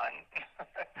gone.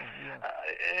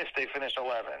 If they finish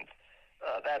 11th,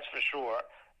 that's for sure.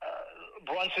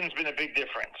 Brunson's been a big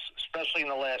difference, especially in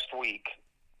the last week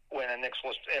when the Knicks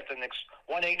lost. After the Knicks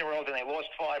won 8 in a row, then they lost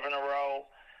 5 in a row.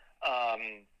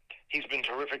 He's been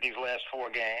terrific these last 4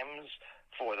 games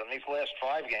for them. These last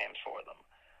 5 games for them.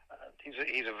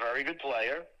 He's a very good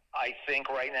player. I think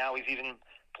right now he's even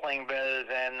playing better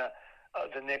than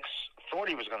the Knicks thought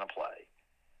he was going to play.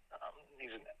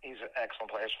 He's an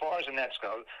excellent player. As far as the Nets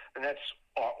go, the Nets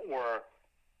were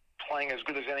playing as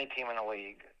good as any team in the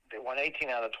league. They won 18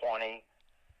 out of 20.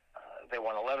 They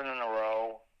won 11 in a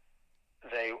row.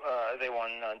 They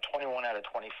won 21 out of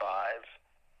 25.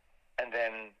 And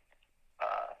then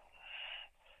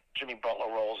Jimmy Butler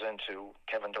rolls into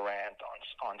Kevin Durant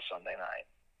on Sunday night,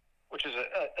 which is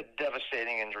a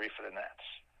devastating injury for the Nets.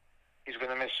 He's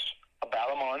going to miss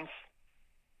about a month.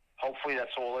 Hopefully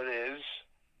that's all it is.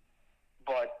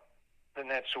 But the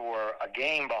Nets, who were a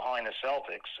game behind the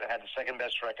Celtics and had the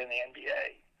second-best record in the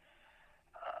NBA,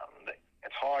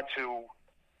 it's hard to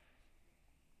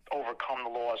overcome the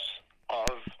loss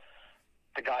of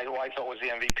the guy who I thought was the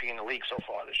MVP in the league so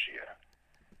far this year.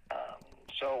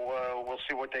 So we'll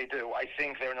see what they do. I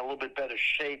think they're in a little bit better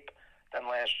shape than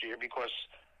last year because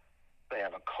they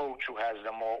have a coach who has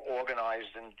them more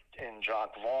organized in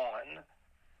Jacques Vaughn.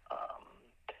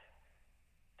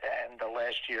 And the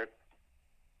last year,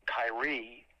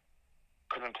 Kyrie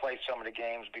couldn't play some of the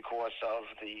games because of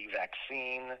the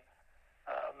vaccine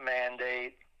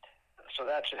mandate. So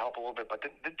that should help a little bit. But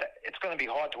it's going to be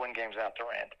hard to win games without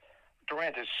Durant.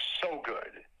 Durant is so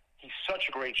good. He's such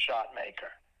a great shot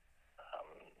maker.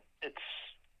 It's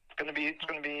going to be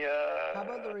How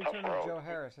about the return of Joe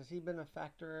Harris? Has he been a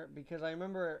factor? Because I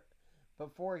remember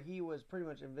before he was pretty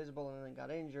much invisible and then got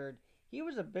injured, he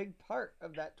was a big part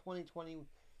of that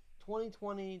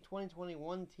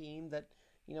 2020-2021 team that,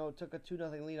 took a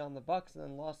 2-0 lead on the Bucks and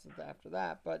then lost it after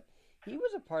that. But he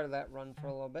was a part of that run for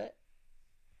a little bit.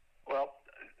 Well,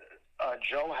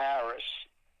 Joe Harris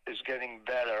is getting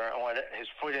better, and his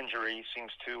foot injury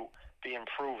seems to be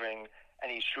improving,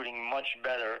 and he's shooting much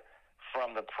better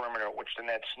from the perimeter, which the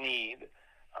Nets need.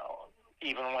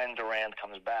 even when Durant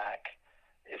comes back.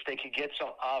 If they could get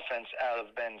some offense out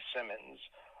of Ben Simmons,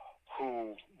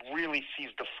 who really sees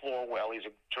the floor well. He's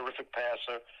a terrific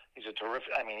passer. He's a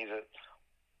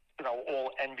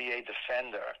all NBA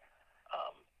defender.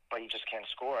 But he just can't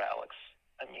score, Alex.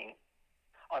 I mean,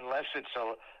 unless it's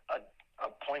a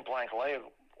point-blank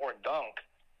layup or dunk,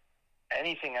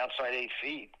 anything outside 8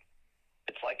 feet,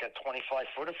 it's like a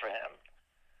 25-footer for him.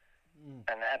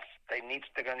 And they need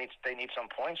some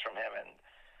points from him, and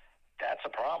that's a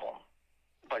problem.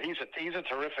 But he's a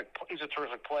terrific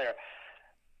player.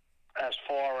 As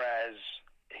far as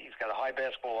he's got a high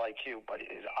basketball IQ, but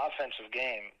his offensive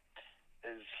game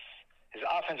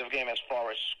as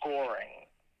far as scoring,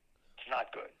 it's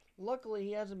not good. Luckily,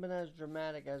 he hasn't been as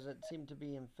dramatic as it seemed to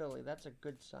be in Philly. That's a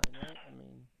good sign, right? I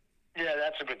mean, yeah,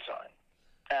 that's a good sign.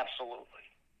 Absolutely.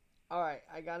 All right,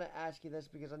 I gotta ask you this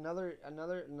because another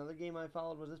game I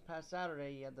followed was this past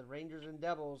Saturday. You had the Rangers and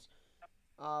Devils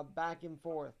back and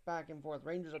forth.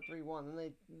 Rangers up 3-1, then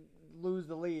they lose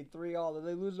the lead 3-all, then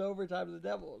they lose overtime to the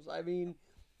Devils. I mean,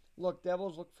 look,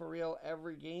 Devils look for real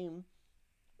every game,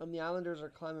 and the Islanders are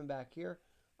climbing back here.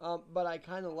 But I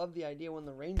kind of love the idea when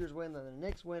the Rangers win and the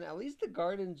Knicks win. At least the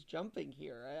Garden's jumping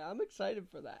here. I'm excited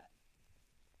for that.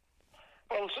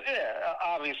 Well, yeah,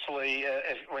 obviously,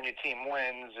 when your team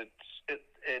wins,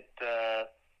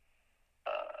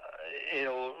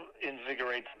 it'll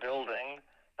invigorate the building.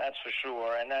 That's for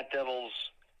sure. And that Devils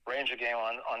Ranger game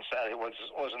on Saturday was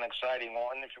an exciting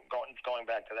one. If you're going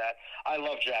back to that, I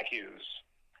love Jack Hughes.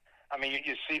 I mean,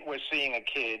 we're seeing a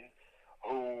kid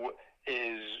who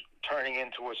is turning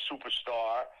into a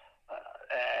superstar,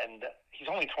 and he's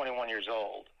only 21 years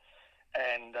old.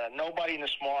 And nobody in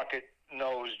this market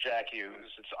knows Jack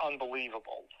Hughes. It's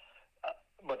unbelievable.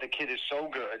 But the kid is so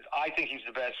good. I think he's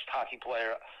the best hockey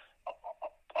player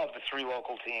of the three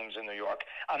local teams in New York.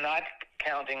 I'm not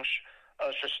counting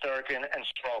Shesterkin and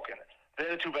Strokin.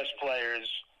 They're the two best players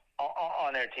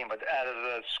on their team. But out of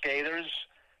the skaters,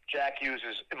 Jack Hughes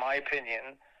is, in my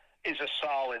opinion, is a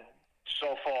solid.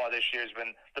 So far this year has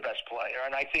been the best player,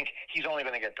 and I think he's only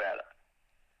going to get better.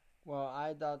 Well,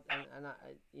 I thought, and I,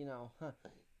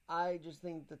 I just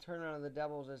think the turnaround of the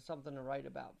Devils is something to write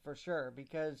about for sure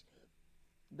because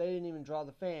they didn't even draw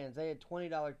the fans. They had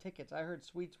 $20 tickets. I heard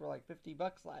suites were like $50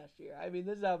 last year. I mean,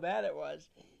 this is how bad it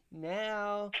was.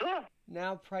 Now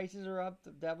prices are up.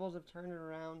 The Devils have turned it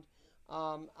around.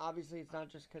 Obviously, it's not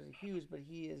just because of Hughes, but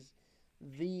he is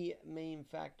the main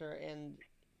factor. And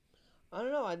I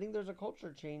don't know. I think there's a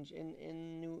culture change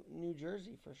in New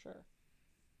Jersey for sure.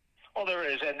 Well, there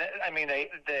is, and I mean they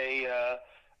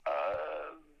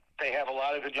have a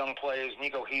lot of good young players.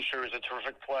 Nico Hischier is a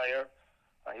terrific player.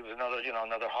 He was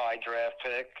another high draft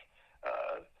pick.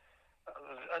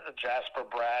 Jasper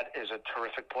Bratt is a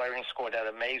terrific player. He scored that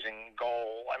amazing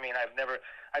goal. I mean, I've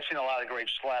seen a lot of great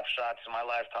slap shots in my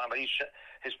lifetime, but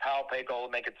his power play goal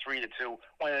to make it 3-2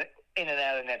 went in and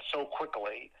out of net so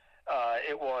quickly.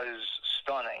 It was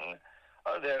stunning.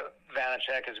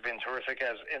 Vanacek has been terrific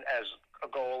as a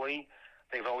goalie.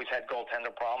 They've always had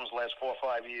goaltender problems the last 4 or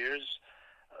 5 years.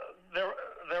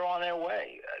 They're on their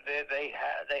way. They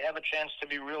have a chance to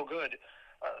be real good.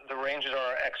 The Rangers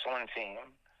are an excellent team,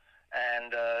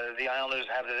 and the Islanders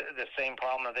have the same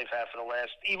problem that they've had for the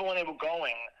last, even when they were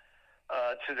going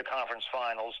to the conference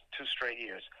finals 2 straight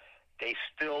years. They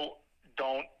still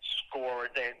don't score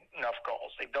enough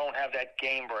goals. They don't have that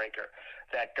game breaker,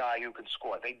 that guy who can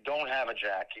score. They don't have a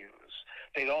Jack Hughes.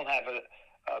 They don't have a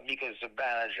Mika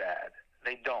Zibanejad.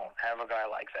 They don't have a guy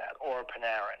like that, or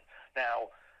Panarin.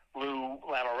 Now, Lou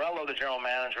Lamoriello, the general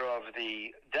manager of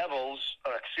the Devils,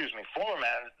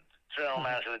 former general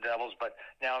manager of the Devils, but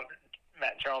now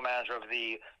general manager of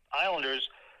the Islanders,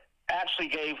 actually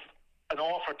gave an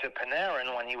offer to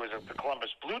Panarin when he was the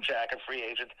Columbus Blue Jacket free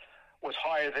agent, was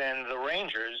higher than the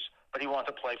Rangers, but he wanted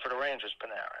to play for the Rangers,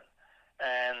 Panarin.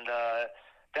 And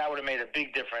that would have made a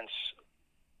big difference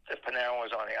if Panarin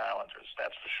was on the Islanders,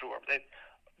 that's for sure.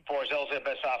 Barzell's their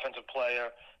best offensive player.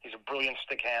 He's a brilliant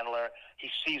stick handler. He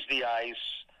sees the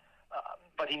ice,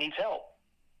 but he needs help.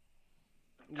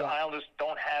 Yeah. The Islanders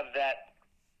don't have that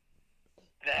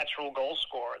natural goal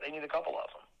scorer. They need a couple of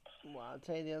them. Well, I'll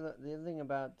tell you the other thing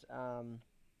about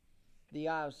the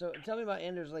Isles. So tell me about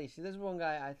Anders Lee. See, this is one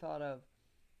guy I thought of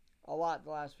a lot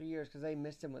the last few years because they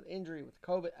missed him with injury, with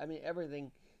COVID. I mean,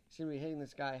 everything seemed to be hitting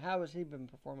this guy. How has he been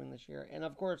performing this year? And,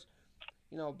 of course,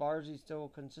 Barzie's still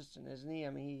consistent, isn't he? I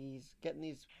mean, he's getting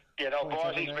these. Yeah, no,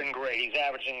 Barzie's been great. He's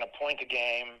averaging a point a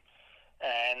game,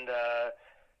 and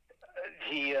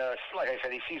he, like I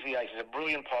said, he sees the ice. He's a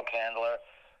brilliant puck handler.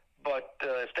 But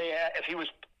if he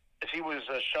was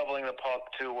shoveling the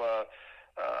puck to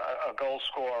a goal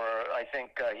scorer. I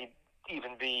think he'd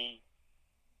even be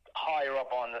higher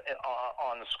up on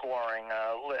the scoring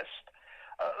list.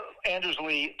 Andrews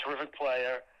Lee, terrific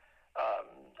player.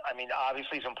 I mean,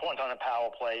 obviously he's important on the power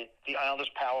play. The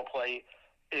Islanders' power play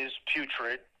is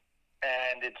putrid,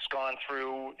 and it's gone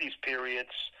through these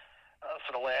periods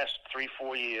for the last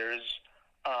 3-4 years.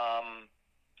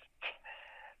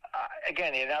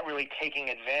 Again, you're not really taking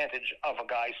advantage of a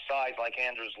guy's size like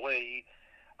Andrews Lee.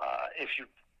 If you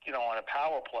know, on a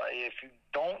power play, if you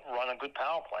don't run a good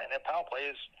power play, and that power play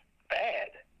is bad.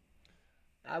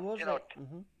 I will say,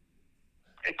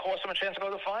 it cost them a chance to go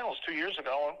to the finals 2 years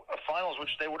ago, a finals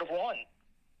which they would have won.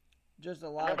 Just a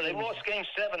lot. Remember, they lost Game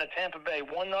 7 at Tampa Bay,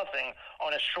 1-0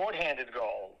 on a shorthanded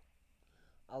goal.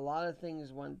 A lot of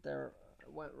things went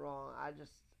wrong. I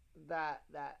just that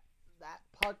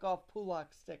puck off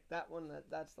Pulak's stick. That's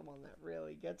the one that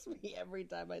really gets me every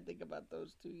time I think about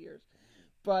those 2 years.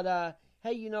 But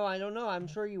hey, I don't know. I'm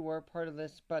sure you were part of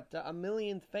this, but a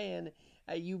millionth fan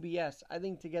at UBS. I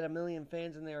think to get a million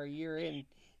fans in there a year in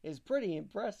is pretty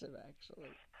impressive, actually.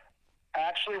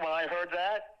 Actually, when I heard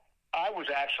that, I was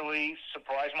actually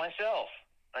surprised myself.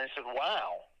 I said,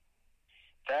 "Wow,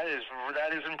 that is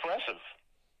impressive."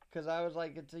 Because I was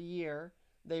like, it's a year.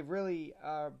 They've really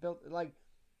built, like,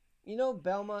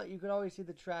 Belmont, you could always see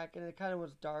the track, and it kind of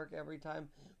was dark every time.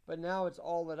 But now it's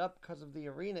all lit up because of the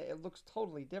arena. It looks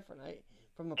totally different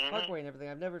from the parkway and everything.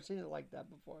 I've never seen it like that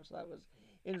before, so that was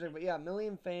interesting. But yeah, a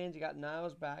million fans. You got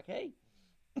Niles back. Hey,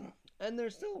 and they're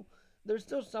still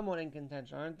somewhat in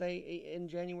contention, aren't they? In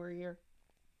January here.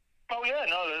 Oh yeah,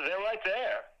 no, they're right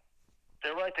there.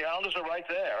 They're right. The Islanders are right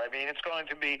there. I mean, it's going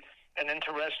to be an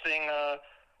interesting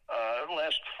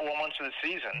last 4 months of the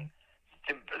season.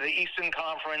 The Eastern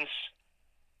Conference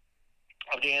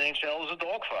of the NHL is a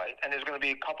dogfight, and there's going to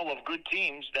be a couple of good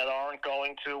teams that aren't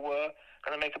going to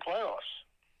make the playoffs.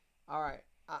 All right,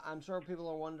 I'm sure people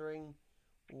are wondering,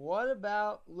 what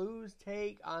about Lou's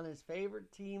take on his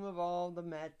favorite team of all, the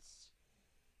Mets?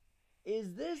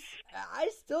 I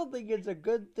still think it's a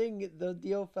good thing the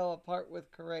deal fell apart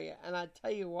with Correa, and I'll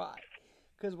tell you why.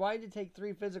 Because why did it take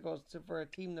 3 physicals for a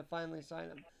team to finally sign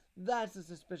him? That's the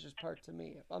suspicious part to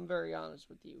me, if I'm very honest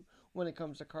with you, when it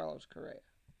comes to Carlos Correa.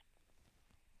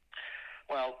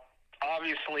 Well,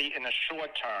 obviously, in the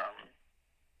short term,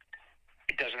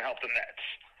 it doesn't help the Mets.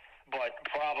 But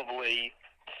probably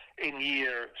in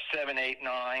year 7, 8,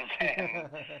 9, 10,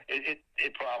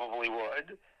 it probably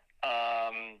would.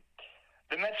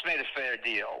 The Mets made a fair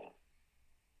deal.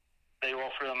 They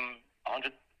offered him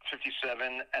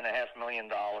 $157.5 million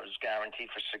guaranteed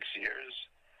for 6 years.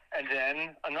 And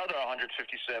then another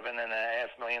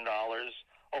 $157.5 million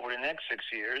over the next 6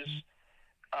 years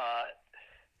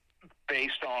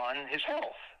based on his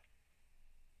health.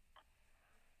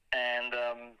 And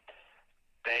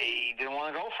they didn't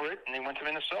want to go for it, and they went to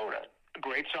Minnesota. A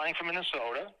great signing for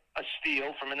Minnesota, a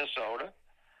steal for Minnesota,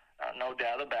 no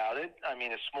doubt about it. I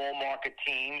mean, a small market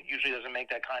team usually doesn't make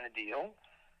that kind of deal.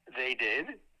 They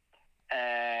did.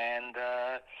 And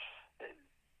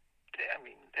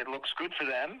it looks good for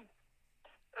them.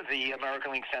 The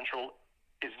American League Central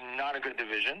is not a good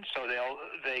division, so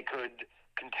they could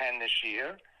contend this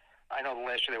year. I know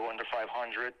last year they were under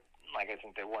 500. I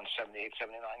think they won 78,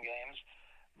 79 games.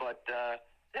 But,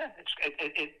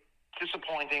 it's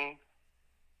disappointing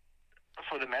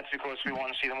for the Mets because we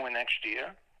want to see them win next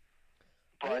year.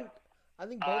 But I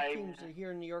think both teams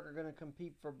here in New York are going to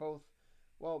compete for both,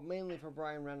 well, mainly for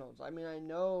Brian Reynolds. I mean, I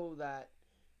know that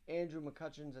Andrew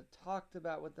McCutcheon's talked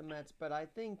about with the Mets, but I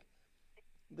think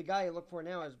the guy you look for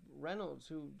now is Reynolds,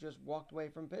 who just walked away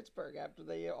from Pittsburgh after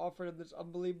they offered him this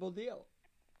unbelievable deal.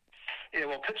 Yeah,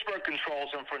 well, Pittsburgh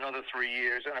controls him for another 3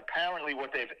 years, and apparently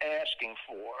what they're asking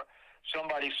for,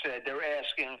 somebody said they're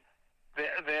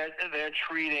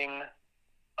treating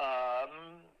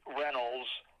Reynolds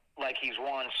like he's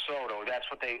Juan Soto. That's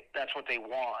what they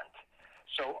want.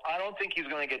 So I don't think he's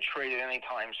going to get traded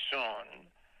anytime soon.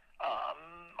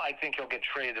 I think he'll get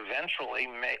traded eventually,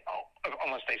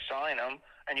 unless they sign him.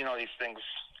 And these things,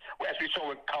 as we saw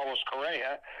with Carlos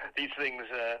Correa, these things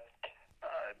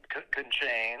could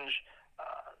change.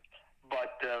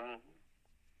 But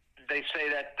they say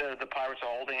that the Pirates are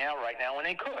holding out right now, and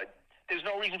they could. There's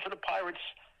no reason for the Pirates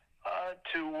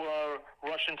to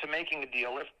rush into making a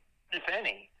deal, if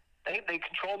any. They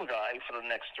control the guy for the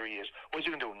next 3 years. What's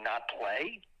he going to do, not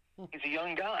play? He's a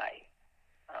young guy.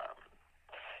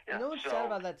 What's sad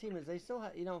about that team is they still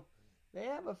have, they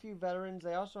have a few veterans.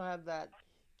 They also have that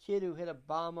kid who hit a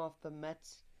bomb off the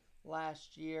Mets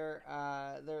last year.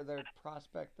 Their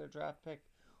prospect, their draft pick,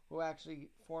 who actually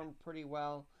formed pretty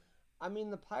well. I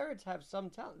mean, the Pirates have some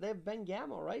talent. They have Ben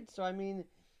Gamel, right? So, I mean,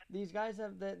 these guys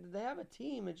they have a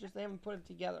team. It's just they haven't put it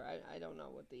together. I don't know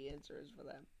what the answer is for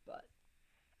them, but.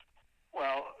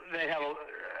 Well, they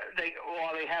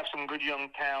have some good young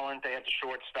talent. They have the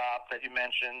shortstop that you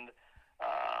mentioned,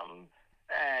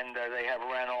 and they have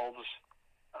Reynolds.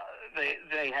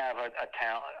 They have a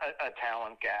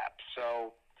talent gap.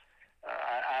 So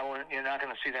you're not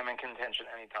going to see them in contention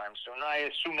anytime soon.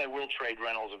 I assume they will trade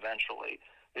Reynolds eventually.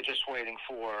 They're just waiting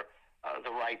for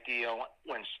the right deal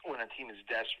when a team is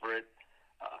desperate.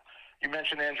 You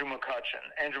mentioned Andrew McCutchen.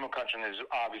 Andrew McCutchen is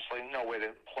obviously nowhere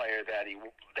the player that he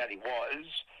was.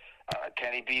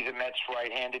 Can he be the Mets'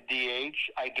 right-handed DH?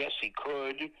 I guess he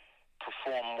could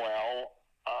perform well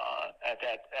at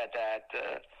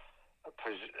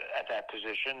that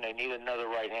position. They need another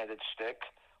right-handed stick.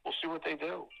 We'll see what they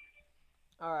do.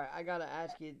 All right, I gotta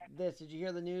ask you this: did you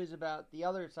hear the news about the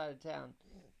other side of town?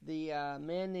 The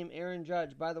man named Aaron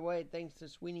Judge. By the way, thanks to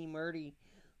Sweeney Murdy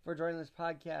for joining this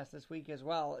podcast this week as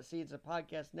well. See, it's a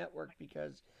podcast network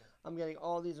because I'm getting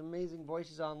all these amazing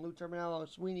voices on Lou Terminello,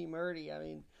 Sweeney Murdy. I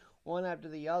mean, one after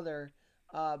the other.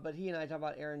 But he and I talk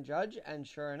about Aaron Judge, and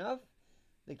sure enough,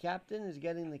 the captain is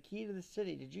getting the key to the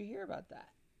city. Did you hear about that?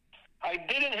 I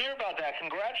didn't hear about that.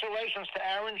 Congratulations to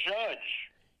Aaron Judge.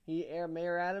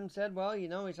 Mayor Adams said, well, he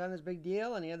signed this big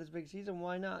deal and he had this big season.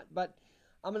 Why not? But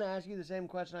I'm going to ask you the same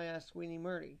question I asked Sweeney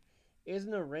Murdy.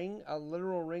 Isn't a ring, a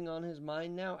literal ring on his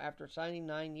mind now after signing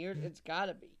 9 years? It's got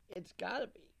to be. It's got to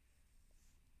be.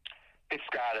 It's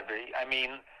got to be. I mean,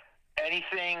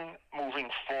 anything moving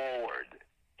forward.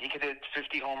 He could hit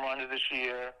 50 home runs this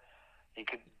year. He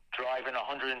could drive in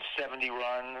 170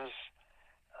 runs.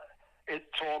 It's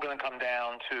all going to come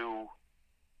down to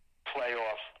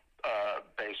playoff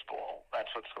baseball. That's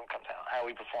what's going to come down, how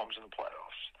he performs in the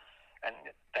playoffs. And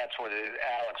that's what it is.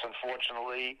 Alex,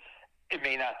 unfortunately, it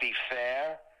may not be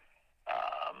fair,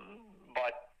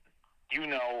 but you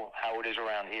know how it is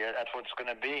around here. That's what it's going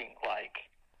to be like.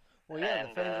 Well, yeah,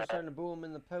 the fans are starting to boo him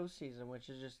in the postseason, which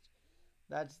is just,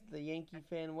 that's the Yankee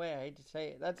fan way. I hate to say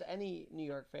it. That's any New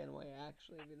York fan way,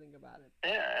 actually, if you think about it.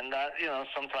 Yeah, and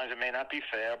sometimes it may not be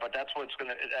fair, but that's what it's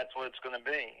going to be. That's what it's going to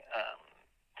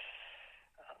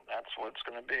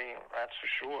be. That's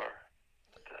for sure.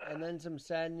 And then some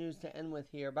sad news to end with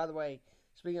here. By the way,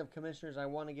 speaking of commissioners, I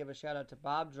want to give a shout out to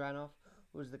Bob Dranoff,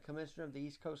 who is the commissioner of the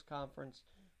East Coast Conference,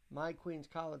 my Queens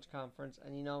College Conference,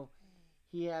 and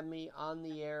he had me on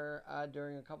the air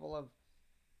during a couple of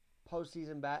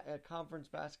postseason conference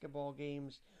basketball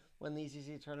games when the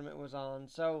ECC tournament was on.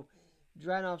 So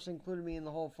Dranoff's included me in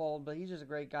the whole fold, but he's just a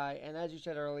great guy. And as you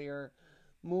said earlier,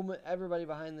 everybody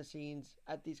behind the scenes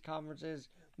at these conferences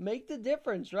make the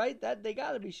difference, right? That they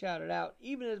got to be shouted out,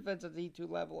 even if it's at the E2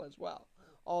 level as well.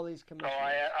 All these commissioners.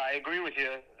 Oh, I agree with you.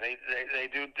 They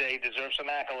do. They deserve some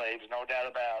accolades, no doubt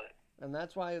about it. And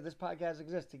that's why this podcast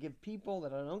exists, to give people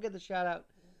that don't get the shout out.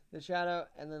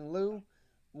 And then Lou,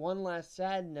 one last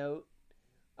sad note: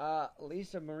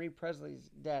 Lisa Marie Presley's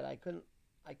dead. I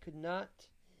could not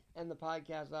end the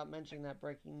podcast without mentioning that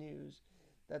breaking news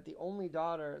that the only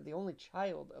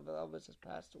child of Elvis has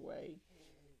passed away.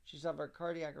 She suffered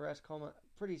cardiac arrest coma.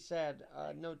 Pretty sad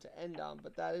note to end on,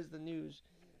 but that is the news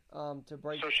to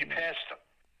break. So she passed.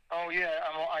 Oh yeah,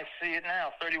 I see it now.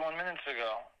 31 minutes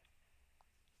ago.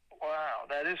 Wow,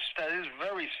 that is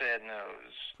very sad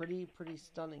news. Pretty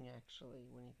stunning, actually,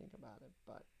 when you think about it.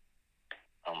 But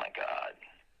oh my God,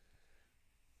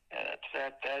 yeah,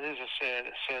 that is a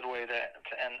sad way to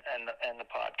end the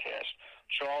podcast.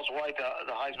 Charles White,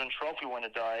 the Heisman Trophy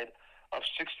winner, died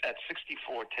at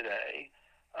 64 today.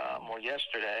 Or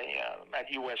yesterday at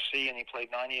USC, and he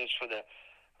played 9 years for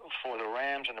the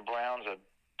Rams and the Browns, a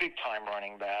big time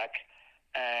running back,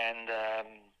 and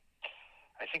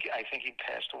I think he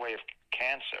passed away of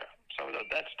cancer. So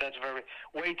that's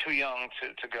way too young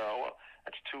to go.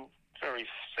 That's too very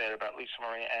sad about Lisa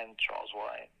Marie and Charles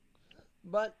White.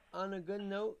 But on a good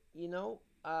note,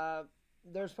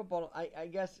 there's football. I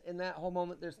guess in that whole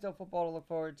moment, there's still football to look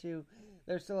forward to.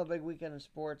 There's still a big weekend of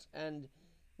sports, and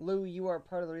Lou, you are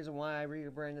part of the reason why I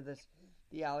rebranded this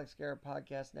the Alex Garrett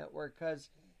Podcast Network,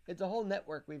 because it's a whole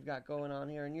network we've got going on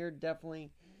here, and you're definitely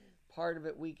part of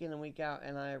it week in and week out,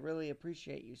 and I really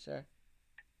appreciate you, sir.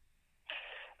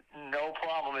 No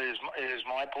problem. It is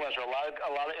my pleasure. A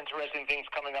lot of interesting things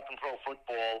coming up in pro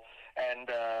football,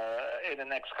 and in the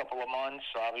next couple of months,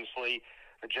 obviously,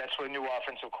 the Jets with a new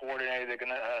offensive coordinator they're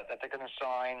gonna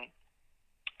sign.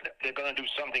 They're gonna do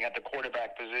something at the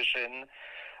quarterback position.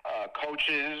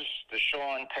 Coaches,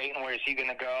 Deshaun Payton, where is he going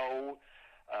to go?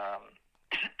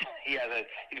 He's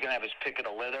going to have his pick of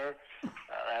the litter,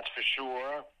 that's for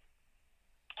sure.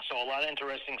 So a lot of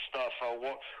interesting stuff.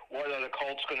 What are the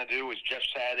Colts going to do? Is Jeff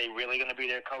Saturday really going to be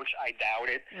their coach? I doubt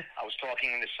it. I was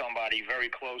talking to somebody very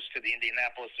close to the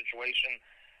Indianapolis situation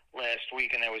last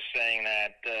week, and they was saying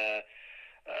that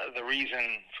the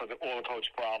reason for all the coach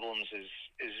problems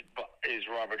is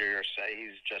Robert Irsay.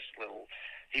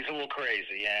 He's a little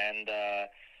crazy, and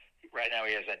right now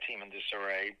he has that team in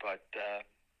disarray. But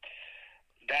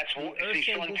that's what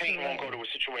Sean Payton won't go to a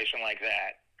situation like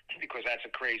that, because that's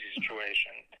a crazy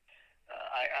situation.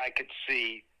 I could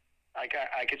see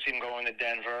him going to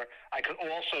Denver. I could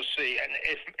also see, and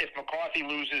if McCarthy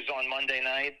loses on Monday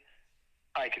night,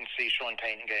 I can see Sean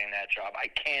Payton getting that job. I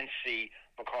can't see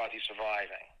McCarthy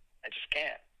surviving. I just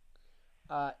can't.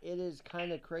 It is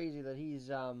kind of crazy that he's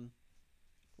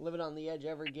living on the edge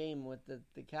every game with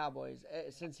the Cowboys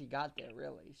since he got there,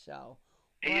 really. So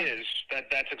he is.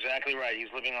 That's exactly right.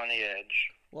 He's living on the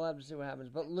edge. We'll have to see what happens.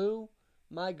 But Lou,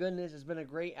 my goodness, it's been a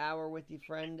great hour with you,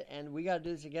 friend, and we got to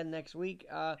do this again next week.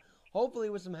 Hopefully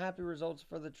with some happy results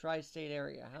for the tri-state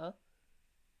area, huh?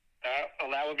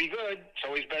 Well, that would be good.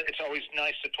 It's always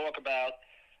nice to talk about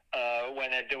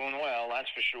when they're doing well. That's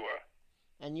for sure.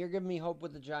 And you're giving me hope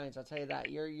with the Giants. I'll tell you that.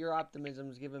 Your optimism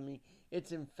is giving me.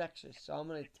 It's infectious. So I'm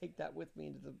going to take that with me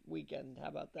into the weekend. How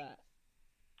about that?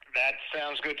 That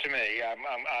sounds good to me.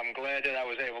 I'm glad that I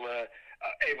was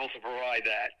able to provide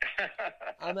that.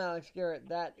 I'm Alex Garrett.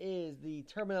 That is the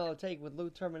Terminello Take with Lou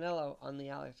Terminello on the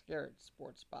Alex Garrett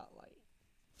Sports Spotlight.